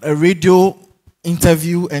have a radio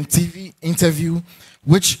interview and TV interview,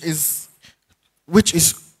 which is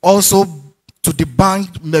also to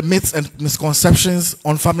debunk the myths and misconceptions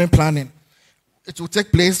on family planning. It will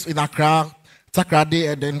take place in Accra,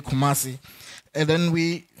 Takoradi, and then Kumasi. And then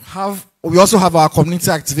we also have our community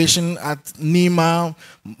activation at Nima,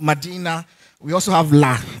 Medina. We also have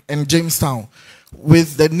La and Jamestown.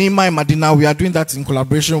 With the Nima and Medina, we are doing that in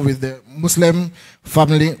collaboration with the Muslim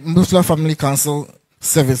Family Council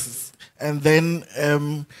Services. And then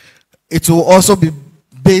it will also be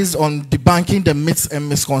based on debunking the myths and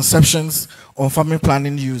misconceptions on family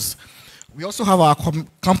planning use. We also have our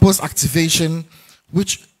campus activation,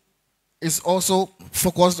 which is also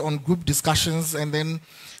focused on group discussions and then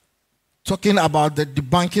talking about the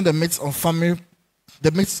debunking the myths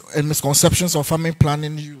and misconceptions of family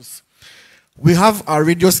planning use. We have our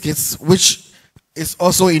radio skits, which is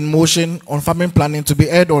also in motion on family planning to be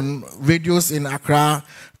aired on radios in Accra,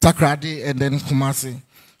 Takoradi, and then Kumasi,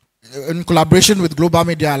 in collaboration with Global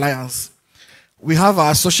Media Alliance. We have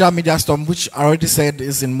our social media storm, which I already said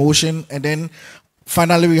is in motion, and then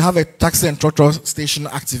finally we have a taxi and trotro station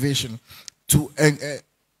activation to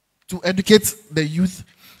educate the youth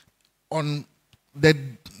on the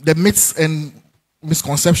myths and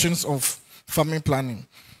misconceptions of family planning.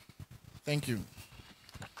 Thank you.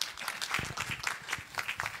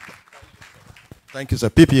 Thank you, sir.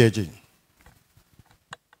 PPAG.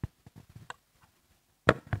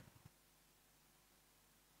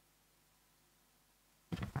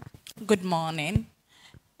 Good morning.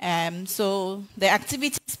 So the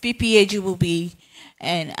activities PPAG will be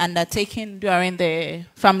undertaking during the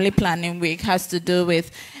family planning week has to do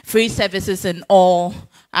with free services in all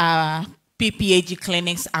PPAG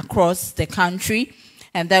clinics across the country.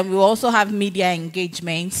 And then we also have media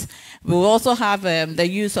engagements. We will also have the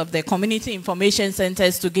use of the community information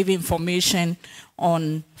centers to give information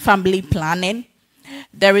on family planning.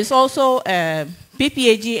 There is also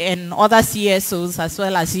PPAG and other CSOs as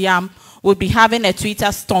well as YAM will be having a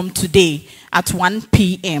Twitter storm today at 1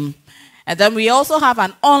 p.m. And then we also have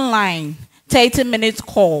an online 30-minute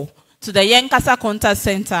call to the Yenkasa Contact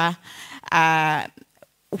Center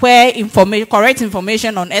where correct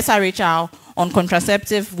information on SRHR on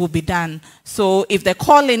contraceptive will be done. So if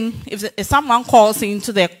if someone calls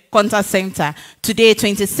into the contact center today,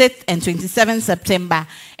 26th and 27th September,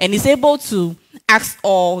 and is able to ask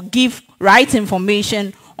or give right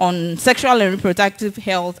information on sexual and reproductive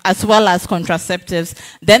health as well as contraceptives,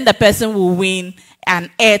 then the person will win an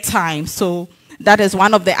airtime. So that is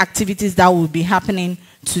one of the activities that will be happening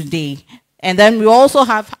today. And then we also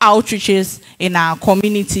have outreaches in our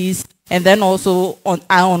communities, and then also on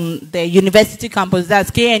the university campus, that's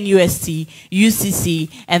KNUST, UCC,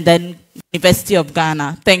 and then University of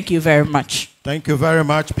Ghana. Thank you very much. Thank you very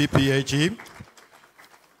much, PPAG.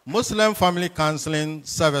 Muslim Family Counseling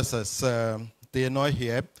Services, they are not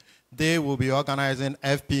here. They will be organizing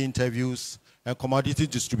FP interviews and commodity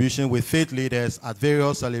distribution with faith leaders at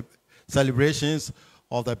various celebrations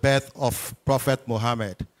of the birth of Prophet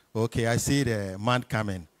Muhammad. Okay, I see the man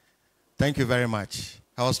coming. Thank you very much.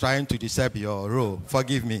 I was trying to disturb your role.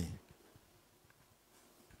 Forgive me.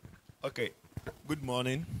 Okay, good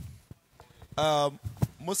morning.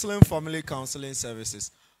 Muslim Family Counseling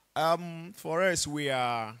Services. For us, we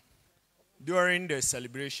are during the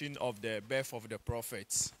celebration of the birth of the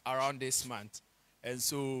prophets around this month. And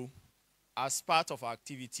so, as part of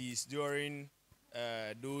activities during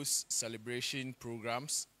those celebration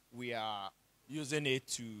programs, we are using it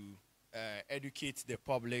to educate the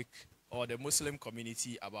public or the Muslim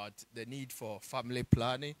community about the need for family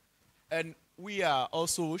planning. And we are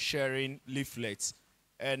also sharing leaflets.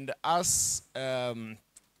 And as a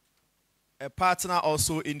partner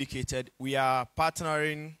also indicated, we are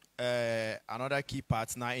partnering another key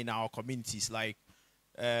partner in our communities like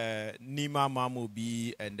Nima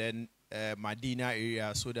Mamobi and then Medina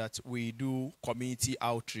area, so that we do community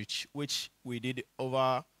outreach, which we did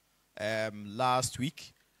over last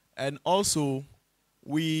week. And also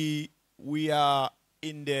we are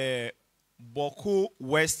in the Boko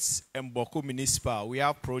West and Boko Municipal. We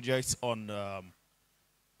have projects on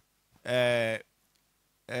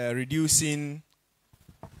reducing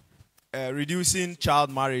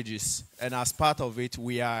child marriages, and as part of it,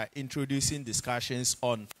 we are introducing discussions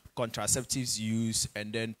on contraceptives use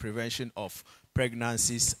and then prevention of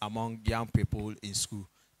pregnancies among young people in school.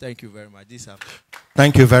 Thank you very much.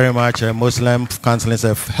 Thank you very much, Muslim Counseling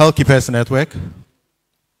Health Keepers Network.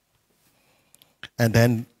 And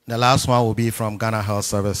then the last one will be from Ghana Health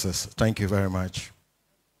Services. Thank you very much.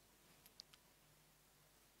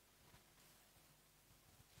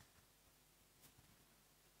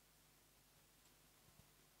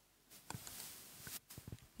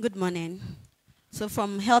 Good morning. So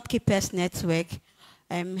from Health Keepers Network,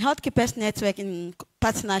 Health Keepers Network in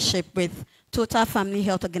partnership with Total Family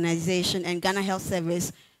Health Organization and Ghana Health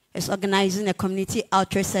Service is organizing a community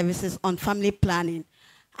outreach services on family planning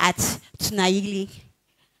at Tunaili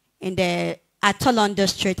in the Atolon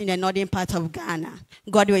district in the northern part of Ghana.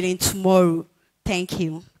 God willing, tomorrow. Thank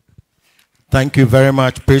you. Thank you very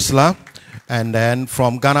much, Priscilla. And then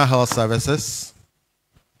from Ghana Health Services.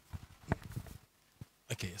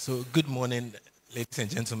 Okay, so good morning, ladies and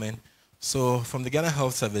gentlemen. So from the Ghana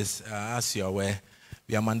Health Service, as you're aware,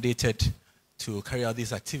 we are mandated to carry out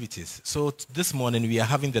these activities. So this morning we are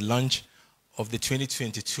having the launch of the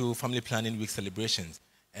 2022 Family Planning Week celebrations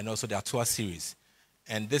and also the Atua series.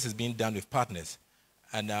 And this is being done with partners.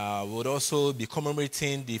 And we would also be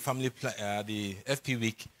commemorating the the FP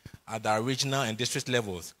Week at the regional and district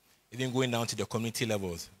levels, even going down to the community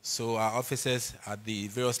levels. So our officers at the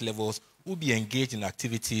various levels will be engaged in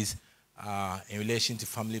activities in relation to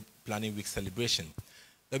Family Planning Week celebration.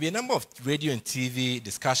 There will be a number of radio and TV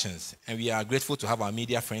discussions, and we are grateful to have our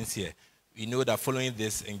media friends here. We know that following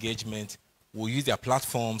this engagement, we'll use their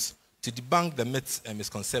platforms to debunk the myths and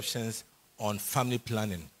misconceptions on family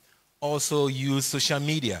planning. Also use social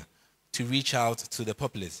media to reach out to the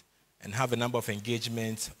populace and have a number of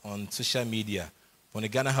engagements on social media, on the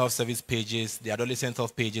Ghana Health Service pages, the Adolescent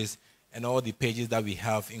Health pages, and all the pages that we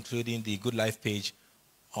have, including the Good Life page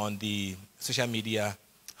on the social media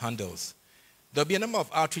handles. There'll be a number of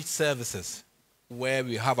outreach services where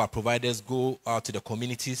we have our providers go out to the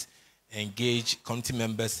communities, engage community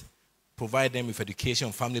members, provide them with education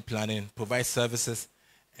on family planning, provide services,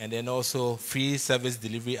 and then also free service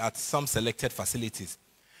delivery at some selected facilities.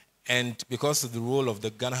 And because of the role of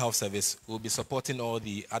the Ghana Health Service, we'll be supporting all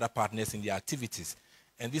the other partners in their activities.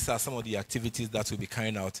 And these are some of the activities that we'll be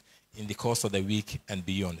carrying out in the course of the week and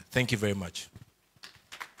beyond. Thank you very much.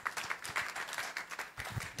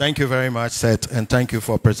 Thank you very much, Seth, and thank you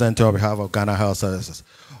for presenting on behalf of Ghana Health Services.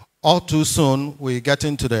 All too soon, we get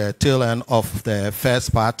into the tail end of the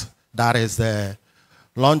first part. That is the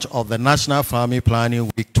launch of the National Family Planning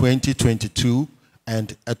Week 2022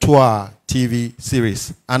 and a tour TV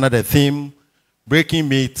series under the theme, Breaking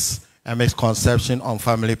Myths and Misconceptions on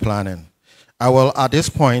Family Planning. I will, at this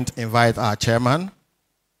point, invite our chairman,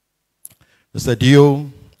 Mr. Dio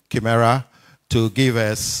Kimera, to give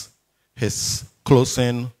us his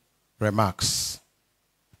closing remarks.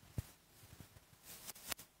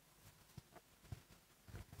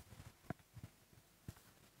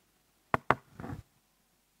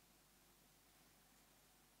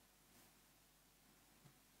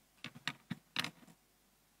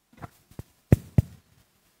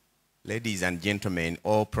 Ladies and gentlemen,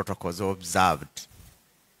 all protocols observed,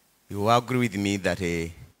 you will agree with me that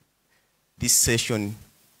this session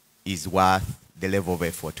is worth the level of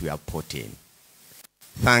effort we have put in.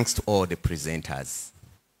 Thanks to all the presenters.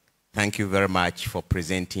 Thank you very much for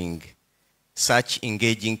presenting such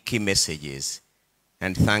engaging key messages,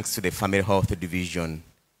 and thanks to the Family Health Division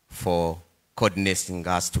for coordinating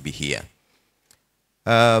us to be here.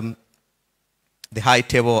 The high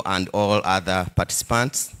table and all other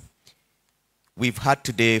participants, we've heard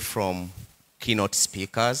today from keynote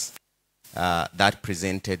speakers that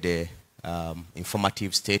presented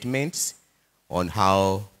informative statements on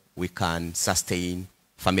how we can sustain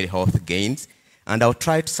family health gains. And I'll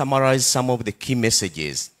try to summarize some of the key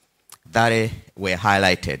messages that were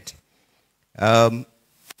highlighted.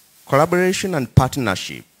 Collaboration and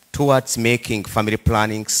partnership towards making family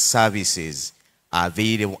planning services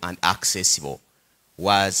available and accessible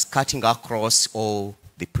was cutting across all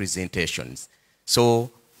the presentations.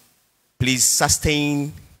 So please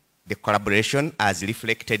sustain the collaboration as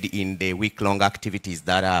reflected in the week-long activities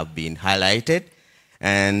that have been highlighted,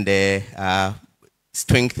 and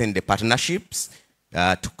strengthen the partnerships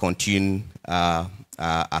to continue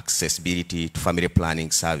accessibility to family planning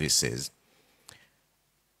services.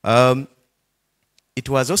 It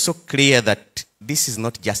was also clear that this is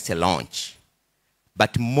not just a launch,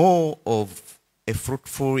 but more of a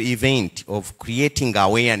fruitful event of creating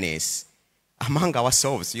awareness among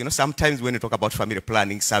ourselves. You know, sometimes when we talk about family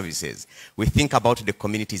planning services, we think about the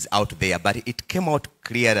communities out there, but it came out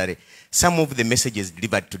clear that some of the messages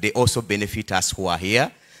delivered today also benefit us who are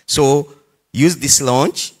here. So use this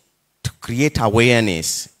launch to create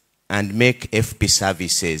awareness and make FP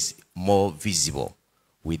services more visible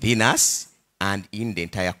within us and in the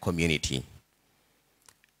entire community.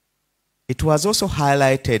 It was also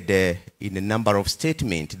highlighted in a number of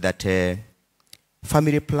statements that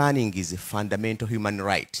family planning is a fundamental human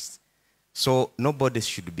right. So nobody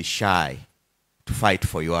should be shy to fight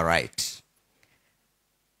for your right.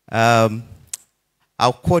 I'll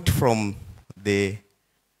quote from the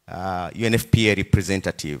UNFPA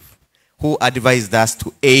representative who advised us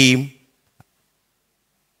to aim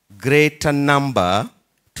greater number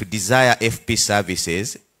to desire FP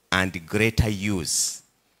services and greater use.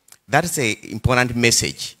 That's an important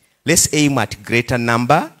message. Let's aim at greater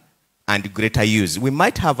number and greater use. We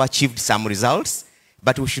might have achieved some results,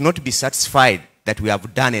 but we should not be satisfied that we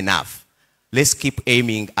have done enough. Let's keep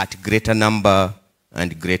aiming at greater number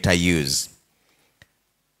and greater use.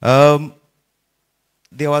 There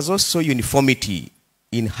was also uniformity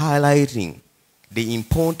in highlighting the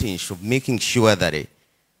importance of making sure that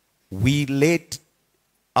we let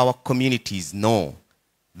our communities know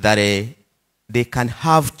that they can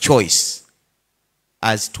have choice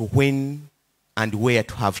as to when and where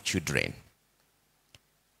to have children.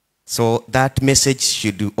 So that message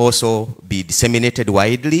should also be disseminated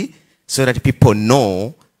widely so that people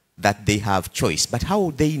know that they have choice. But how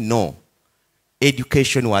would they know?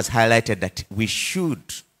 Education was highlighted that we should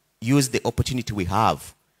use the opportunity we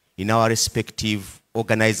have in our respective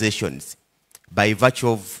organizations by virtue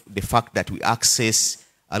of the fact that we access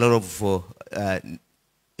a lot of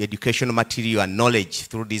educational material and knowledge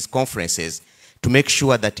through these conferences to make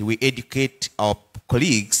sure that we educate our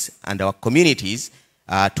colleagues and our communities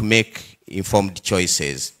to make informed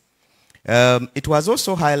choices. It was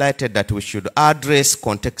also highlighted that we should address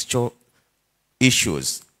contextual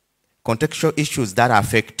issues that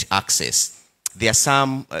affect access. There are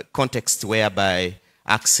some contexts whereby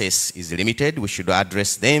access is limited. We should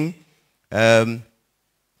address them. The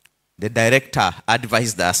director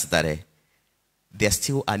advised us that there are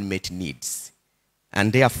still unmet needs,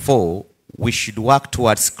 and therefore we should work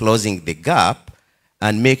towards closing the gap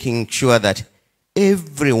and making sure that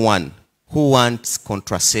everyone who wants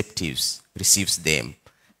contraceptives receives them.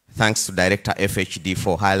 Thanks to Director FHD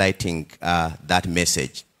for highlighting that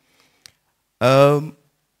message.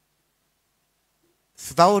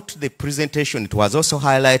 Throughout the presentation, it was also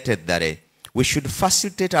highlighted that we should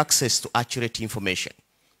facilitate access to accurate information.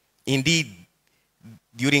 Indeed,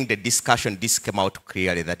 during the discussion, this came out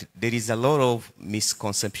clearly that there is a lot of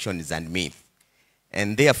misconceptions and myths.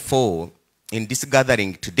 And therefore, in this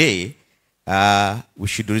gathering today, we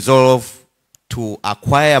should resolve to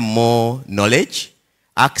acquire more knowledge,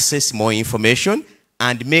 access more information,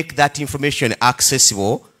 and make that information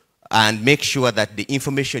accessible, and make sure that the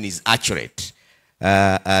information is accurate.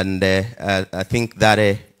 I think that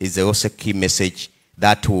is also a key message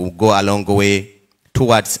that will go a long way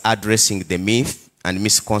towards addressing the myth and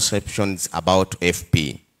misconceptions about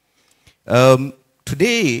FP.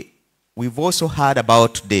 Today, we've also heard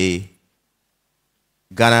about the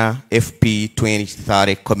Ghana FP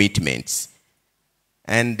 2030 commitments.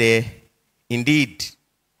 And indeed,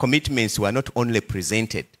 commitments were not only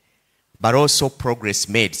presented, but also progress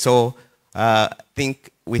made. So I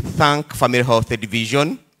think we thank Family Health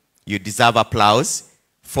Division. You deserve applause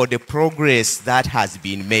for the progress that has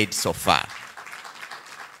been made so far.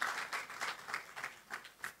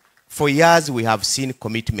 For years, we have seen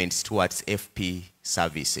commitments towards FP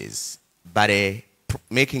services, but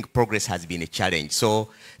making progress has been a challenge. So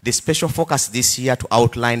the special focus this year to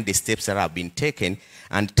outline the steps that have been taken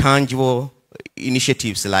and tangible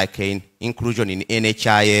initiatives like inclusion in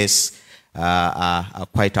NHIS are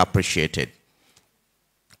quite appreciated.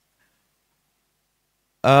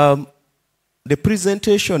 The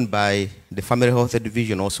presentation by the Family Health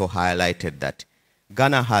Division also highlighted that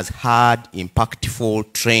Ghana has had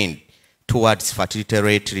impactful trend towards fertility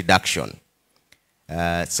rate reduction.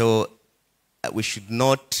 So we should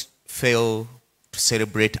not fail to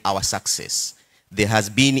celebrate our success. There has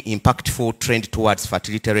been impactful trend towards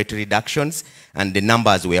fertility rate reductions, and the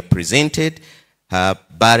numbers were presented.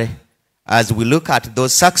 But as we look at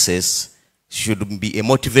those successes, should be a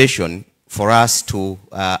motivation for us to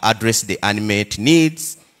address the unmet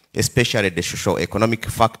needs, especially the socio-economic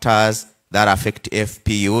factors that affect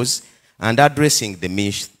FPUs, and addressing the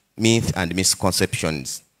myth and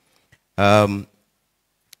misconceptions.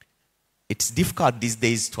 It's difficult these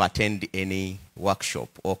days to attend any workshop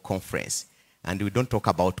or conference, and we don't talk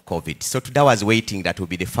about COVID. So today I was waiting that will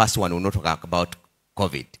be the first one who will not talk about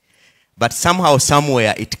COVID. But somehow,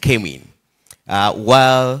 somewhere, it came in.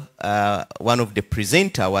 While one of the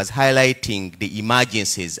presenters was highlighting the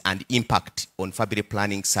emergencies and impact on family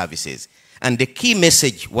planning services. And the key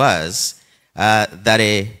message was that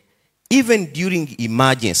even during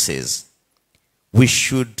emergencies, we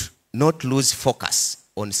should not lose focus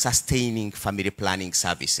on sustaining family planning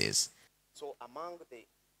services. So among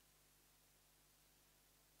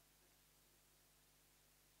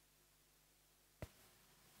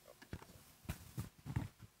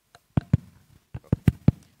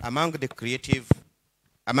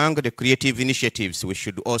the creative initiatives, we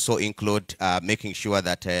should also include making sure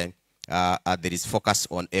that there is focus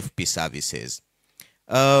on FP services.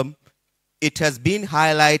 It has been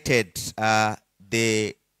highlighted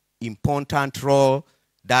the important role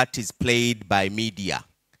that is played by media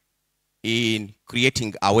in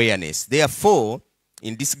creating awareness. Therefore,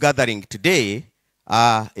 in this gathering today,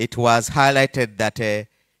 it was highlighted that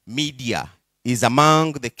media is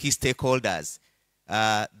among the key stakeholders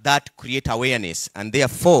that create awareness, and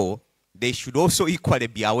therefore they should also equally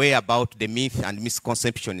be aware about the myth and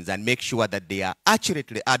misconceptions and make sure that they are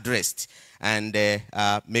accurately addressed and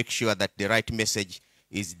make sure that the right message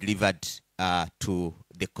is delivered to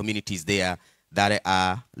the communities there that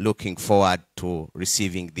are looking forward to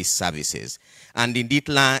receiving these services. And in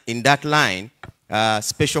that line,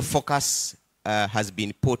 Special focus has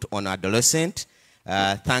been put on adolescent,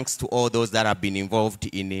 thanks to all those that have been involved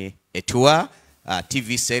in a tour,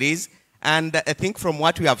 TV series. And I think from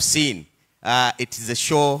what we have seen, it is a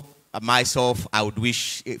show myself I would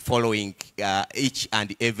wish following each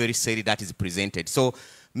and every series that is presented. So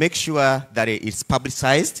make sure that it's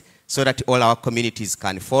publicized so that all our communities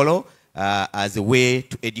can follow as a way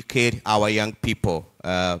to educate our young people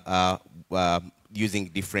using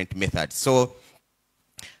different methods. So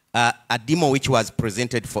a demo which was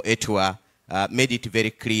presented for ETUA made it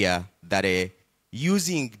very clear that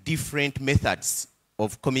using different methods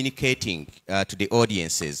of communicating to the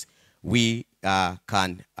audiences, we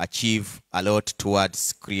can achieve a lot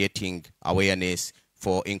towards creating awareness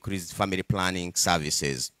for increased family planning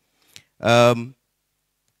services.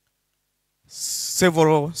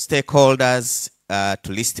 Several stakeholders,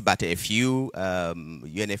 to list but a few,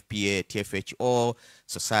 UNFPA, TFHO,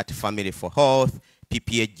 Society Family for Health,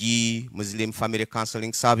 PPAG, Muslim Family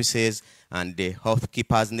Counseling Services, and the Health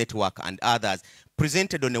Keepers Network and others,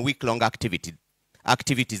 presented on a week-long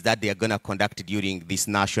activities that they are going to conduct during this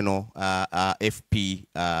national FP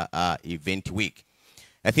event week.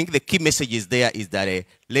 I think the key message is there is that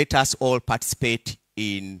let us all participate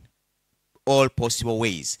in all possible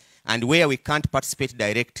ways. And where we can't participate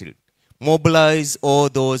directly, mobilize all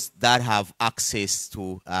those that have access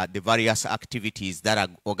to the various activities that are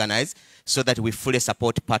organized so that we fully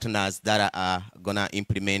support partners that are going to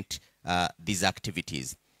implement these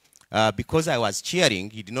activities. Because I was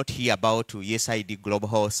chairing, you did not hear about USAID Global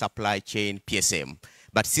Health Supply Chain PSM.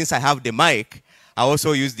 But since I have the mic, I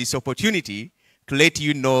also use this opportunity to let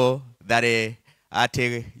you know that at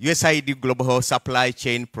USAID Global Health Supply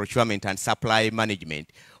Chain Procurement and Supply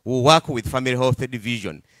Management, we work with Family Health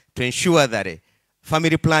Division to ensure that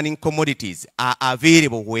family planning commodities are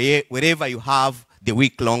available wherever you have the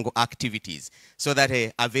week-long activities so that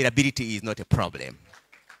availability is not a problem.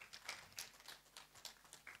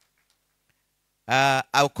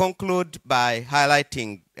 I'll conclude by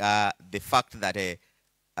highlighting the fact that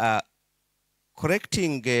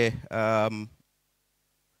correcting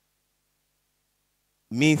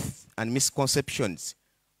myths and misconceptions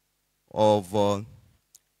of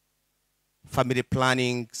family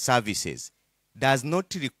planning services does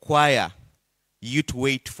not require you to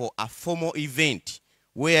wait for a formal event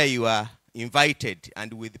where you are invited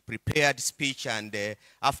and with prepared speech and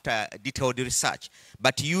after detailed research,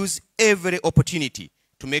 but use every opportunity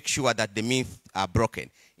to make sure that the myths are broken.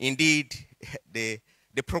 Indeed, the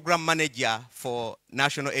program manager for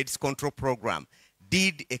National AIDS Control Program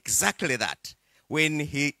did exactly that when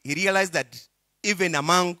he realized that even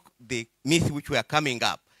among the myths which were coming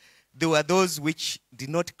up, there were those which did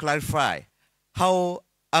not clarify how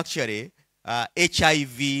actually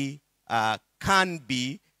HIV can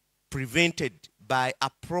be prevented by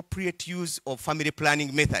appropriate use of family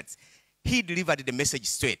planning methods. He delivered the message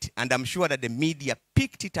straight, and I'm sure that the media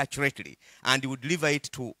picked it accurately and would deliver it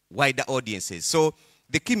to wider audiences. So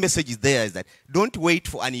the key message is there is that don't wait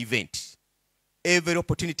for an event. Every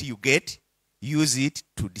opportunity you get, use it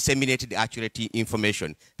to disseminate the accurate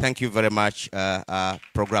information. Thank you very much,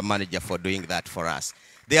 Program Manager, for doing that for us.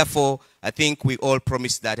 Therefore, I think we all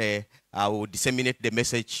promise that I will disseminate the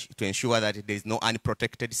message to ensure that there is no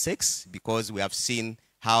unprotected sex, because we have seen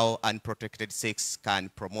how unprotected sex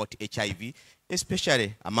can promote HIV,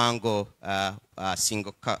 especially among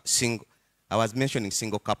single. I was mentioning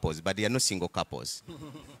single couples, but they are not single couples.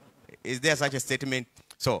 Is there such a statement?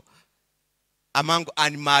 So, among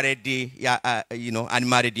unmarried,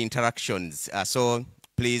 unmarried interactions. So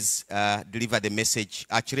please deliver the message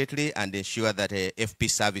accurately and ensure that FP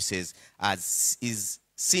services is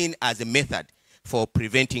seen as a method for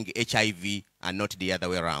preventing HIV and not the other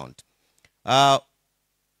way around.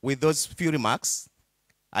 With those few remarks,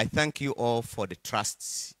 I thank you all for the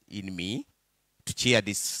trust in me to chair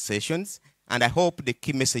these sessions, and I hope the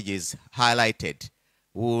key messages highlighted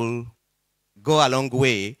will go a long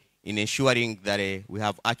way in ensuring that we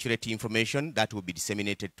have accurate information that will be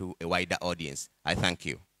disseminated to a wider audience. I thank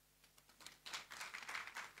you.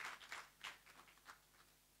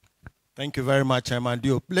 Thank you very much, Chairman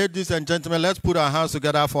Diop. Ladies and gentlemen, let's put our hands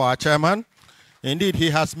together for our chairman. Indeed, he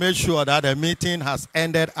has made sure that the meeting has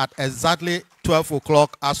ended at exactly 12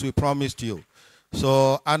 o'clock as we promised you.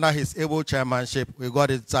 So under his able chairmanship, we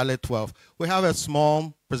got it exactly 12. We have a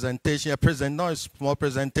small presentation, not a small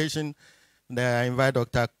presentation. I invite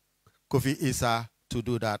Dr. Kofi Issa to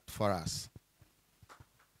do that for us.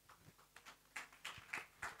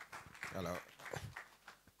 Hello.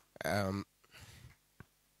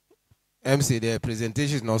 MC, the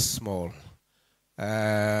presentation is not small.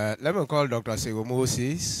 Let me call Dr. Sego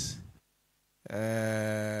Moses.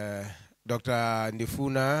 Dr.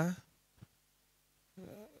 Nifuna,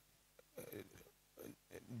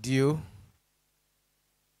 Dio,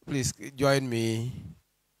 please join me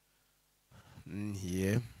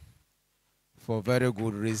here for very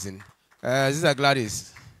good reason. Sister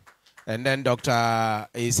Gladys, and then Dr.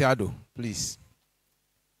 Isiado, please.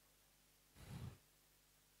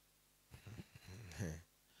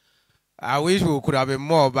 I wish we could have been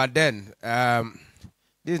more, but then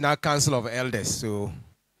this is not Council of Elders, so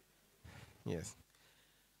yes.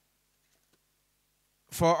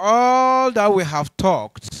 For all that we have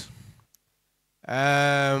talked,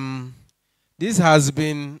 this has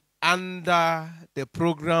been under the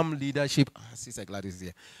program leadership, Sister Gladys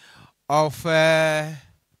here, of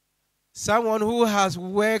someone who has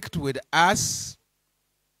worked with us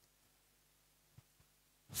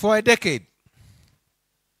for a decade.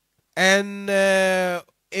 And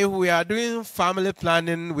if we are doing family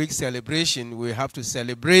planning week celebration, we have to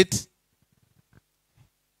celebrate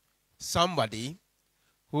somebody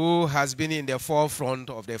who has been in the forefront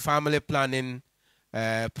of the family planning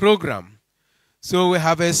program. So we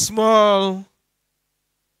have a small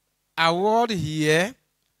award here.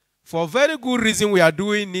 For very good reason we are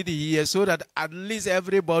doing it here, so that at least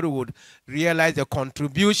everybody would realize the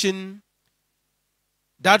contribution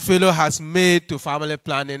that fellow has made to family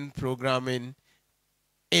planning programming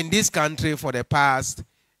in this country for the past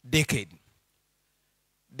decade.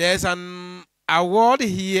 There's an award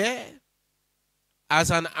here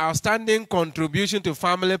as an outstanding contribution to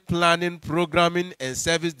family planning programming and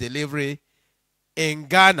service delivery in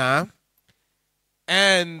Ghana.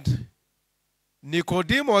 And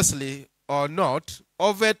Nicodemously or not,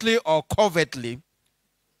 overtly or covertly,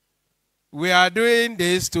 we are doing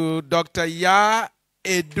this to Dr. Ya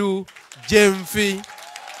Edu Jemfi,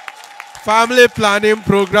 Family Planning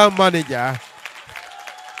Program Manager.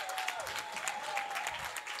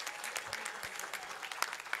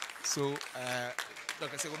 So,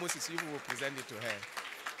 Dr. Segomosis, you will present it to her.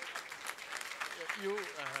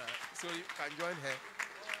 So you can join her.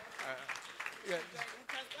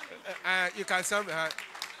 You can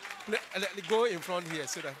go in front here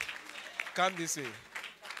so that come this way.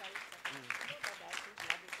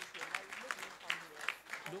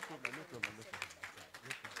 No problem.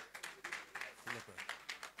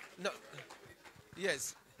 No.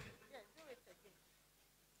 Yes.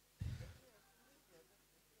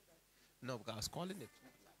 No, because I was calling it.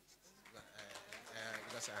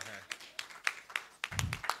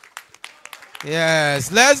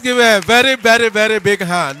 Yes, let's give her a very, very, very big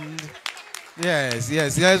hand. Yes,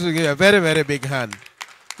 let's give her a very, very big hand.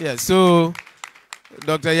 Yes, so,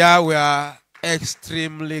 Dr. Ya, we are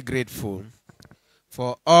extremely grateful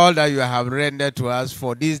for all that you have rendered to us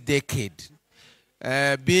for this decade.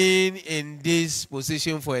 Being in this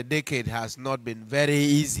position for a decade has not been very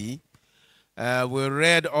easy. We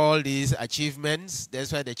read all these achievements.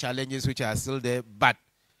 That's why the challenges which are still there. But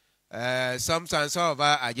sometimes some of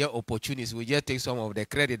us are just opportunities. We just take some of the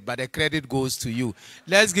credit, but the credit goes to you.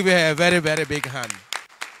 Let's give her a very, very big hand.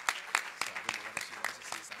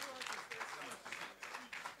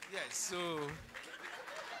 Yes, so...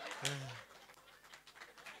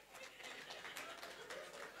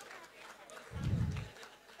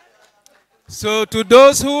 So to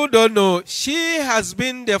those who don't know, she has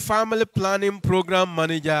been the family planning program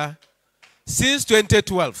manager since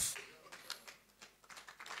 2012.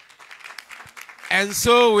 And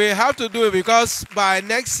so we have to do it because by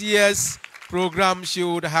next year's program, she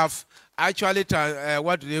would have actually,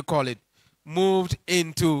 moved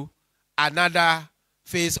into another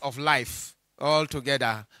phase of life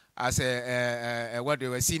altogether as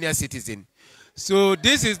a senior citizen. So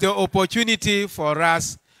this is the opportunity for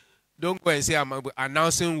us. Don't go and say I'm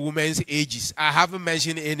announcing women's ages. I haven't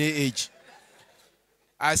mentioned any age.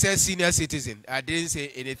 I said senior citizen. I didn't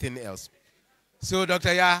say anything else. So,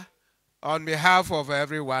 Dr. Ya, on behalf of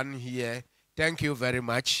everyone here, thank you very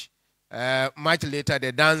much. Much later,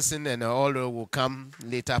 the dancing and all will come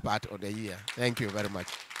later part of the year. Thank you very much.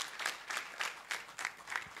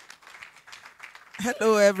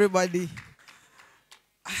 Hello, everybody.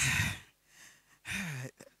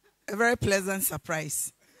 A very pleasant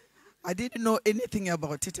surprise. I didn't know anything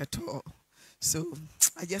about it at all. So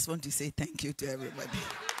I just want to say thank you to everybody.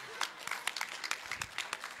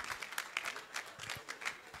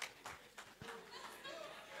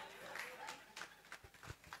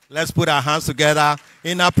 Let's put our hands together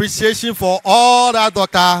in appreciation for all that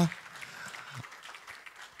Dr.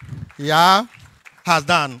 Ya has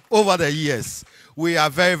done over the years. We are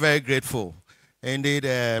very, very grateful. Indeed,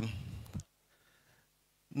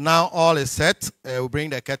 now all is set. We'll bring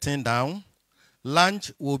the curtain down.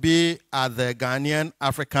 Lunch will be at the Ghanaian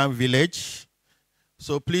African Village.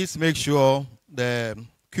 So please make sure the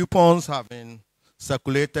coupons have been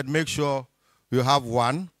circulated. Make sure you have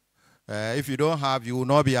one. If you don't have, you will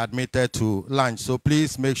not be admitted to lunch. So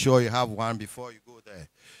please make sure you have one before you go there.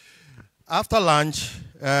 After lunch,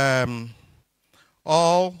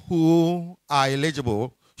 all who are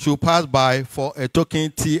eligible should pass by for a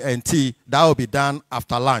token T&T. That will be done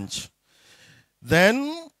after lunch.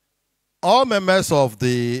 Then all members of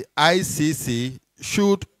the ICC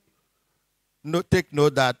should take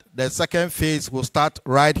note that the second phase will start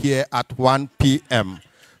right here at 1 p.m.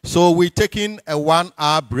 So we're taking a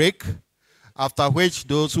 1-hour break, after which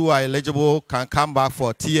those who are eligible can come back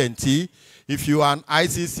for T&T. If you are an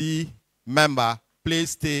ICC member,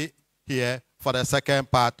 please stay here for the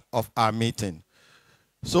second part of our meeting.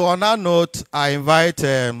 So on that note, I invite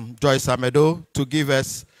Joyce Amedo to give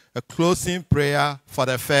us a closing prayer for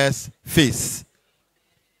the first phase.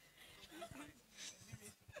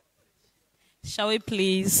 Shall we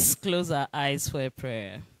please close our eyes for a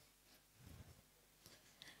prayer?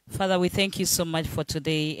 Father, we thank you so much for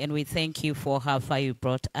today, and we thank you for how far you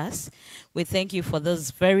brought us. We thank you for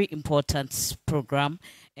this very important program.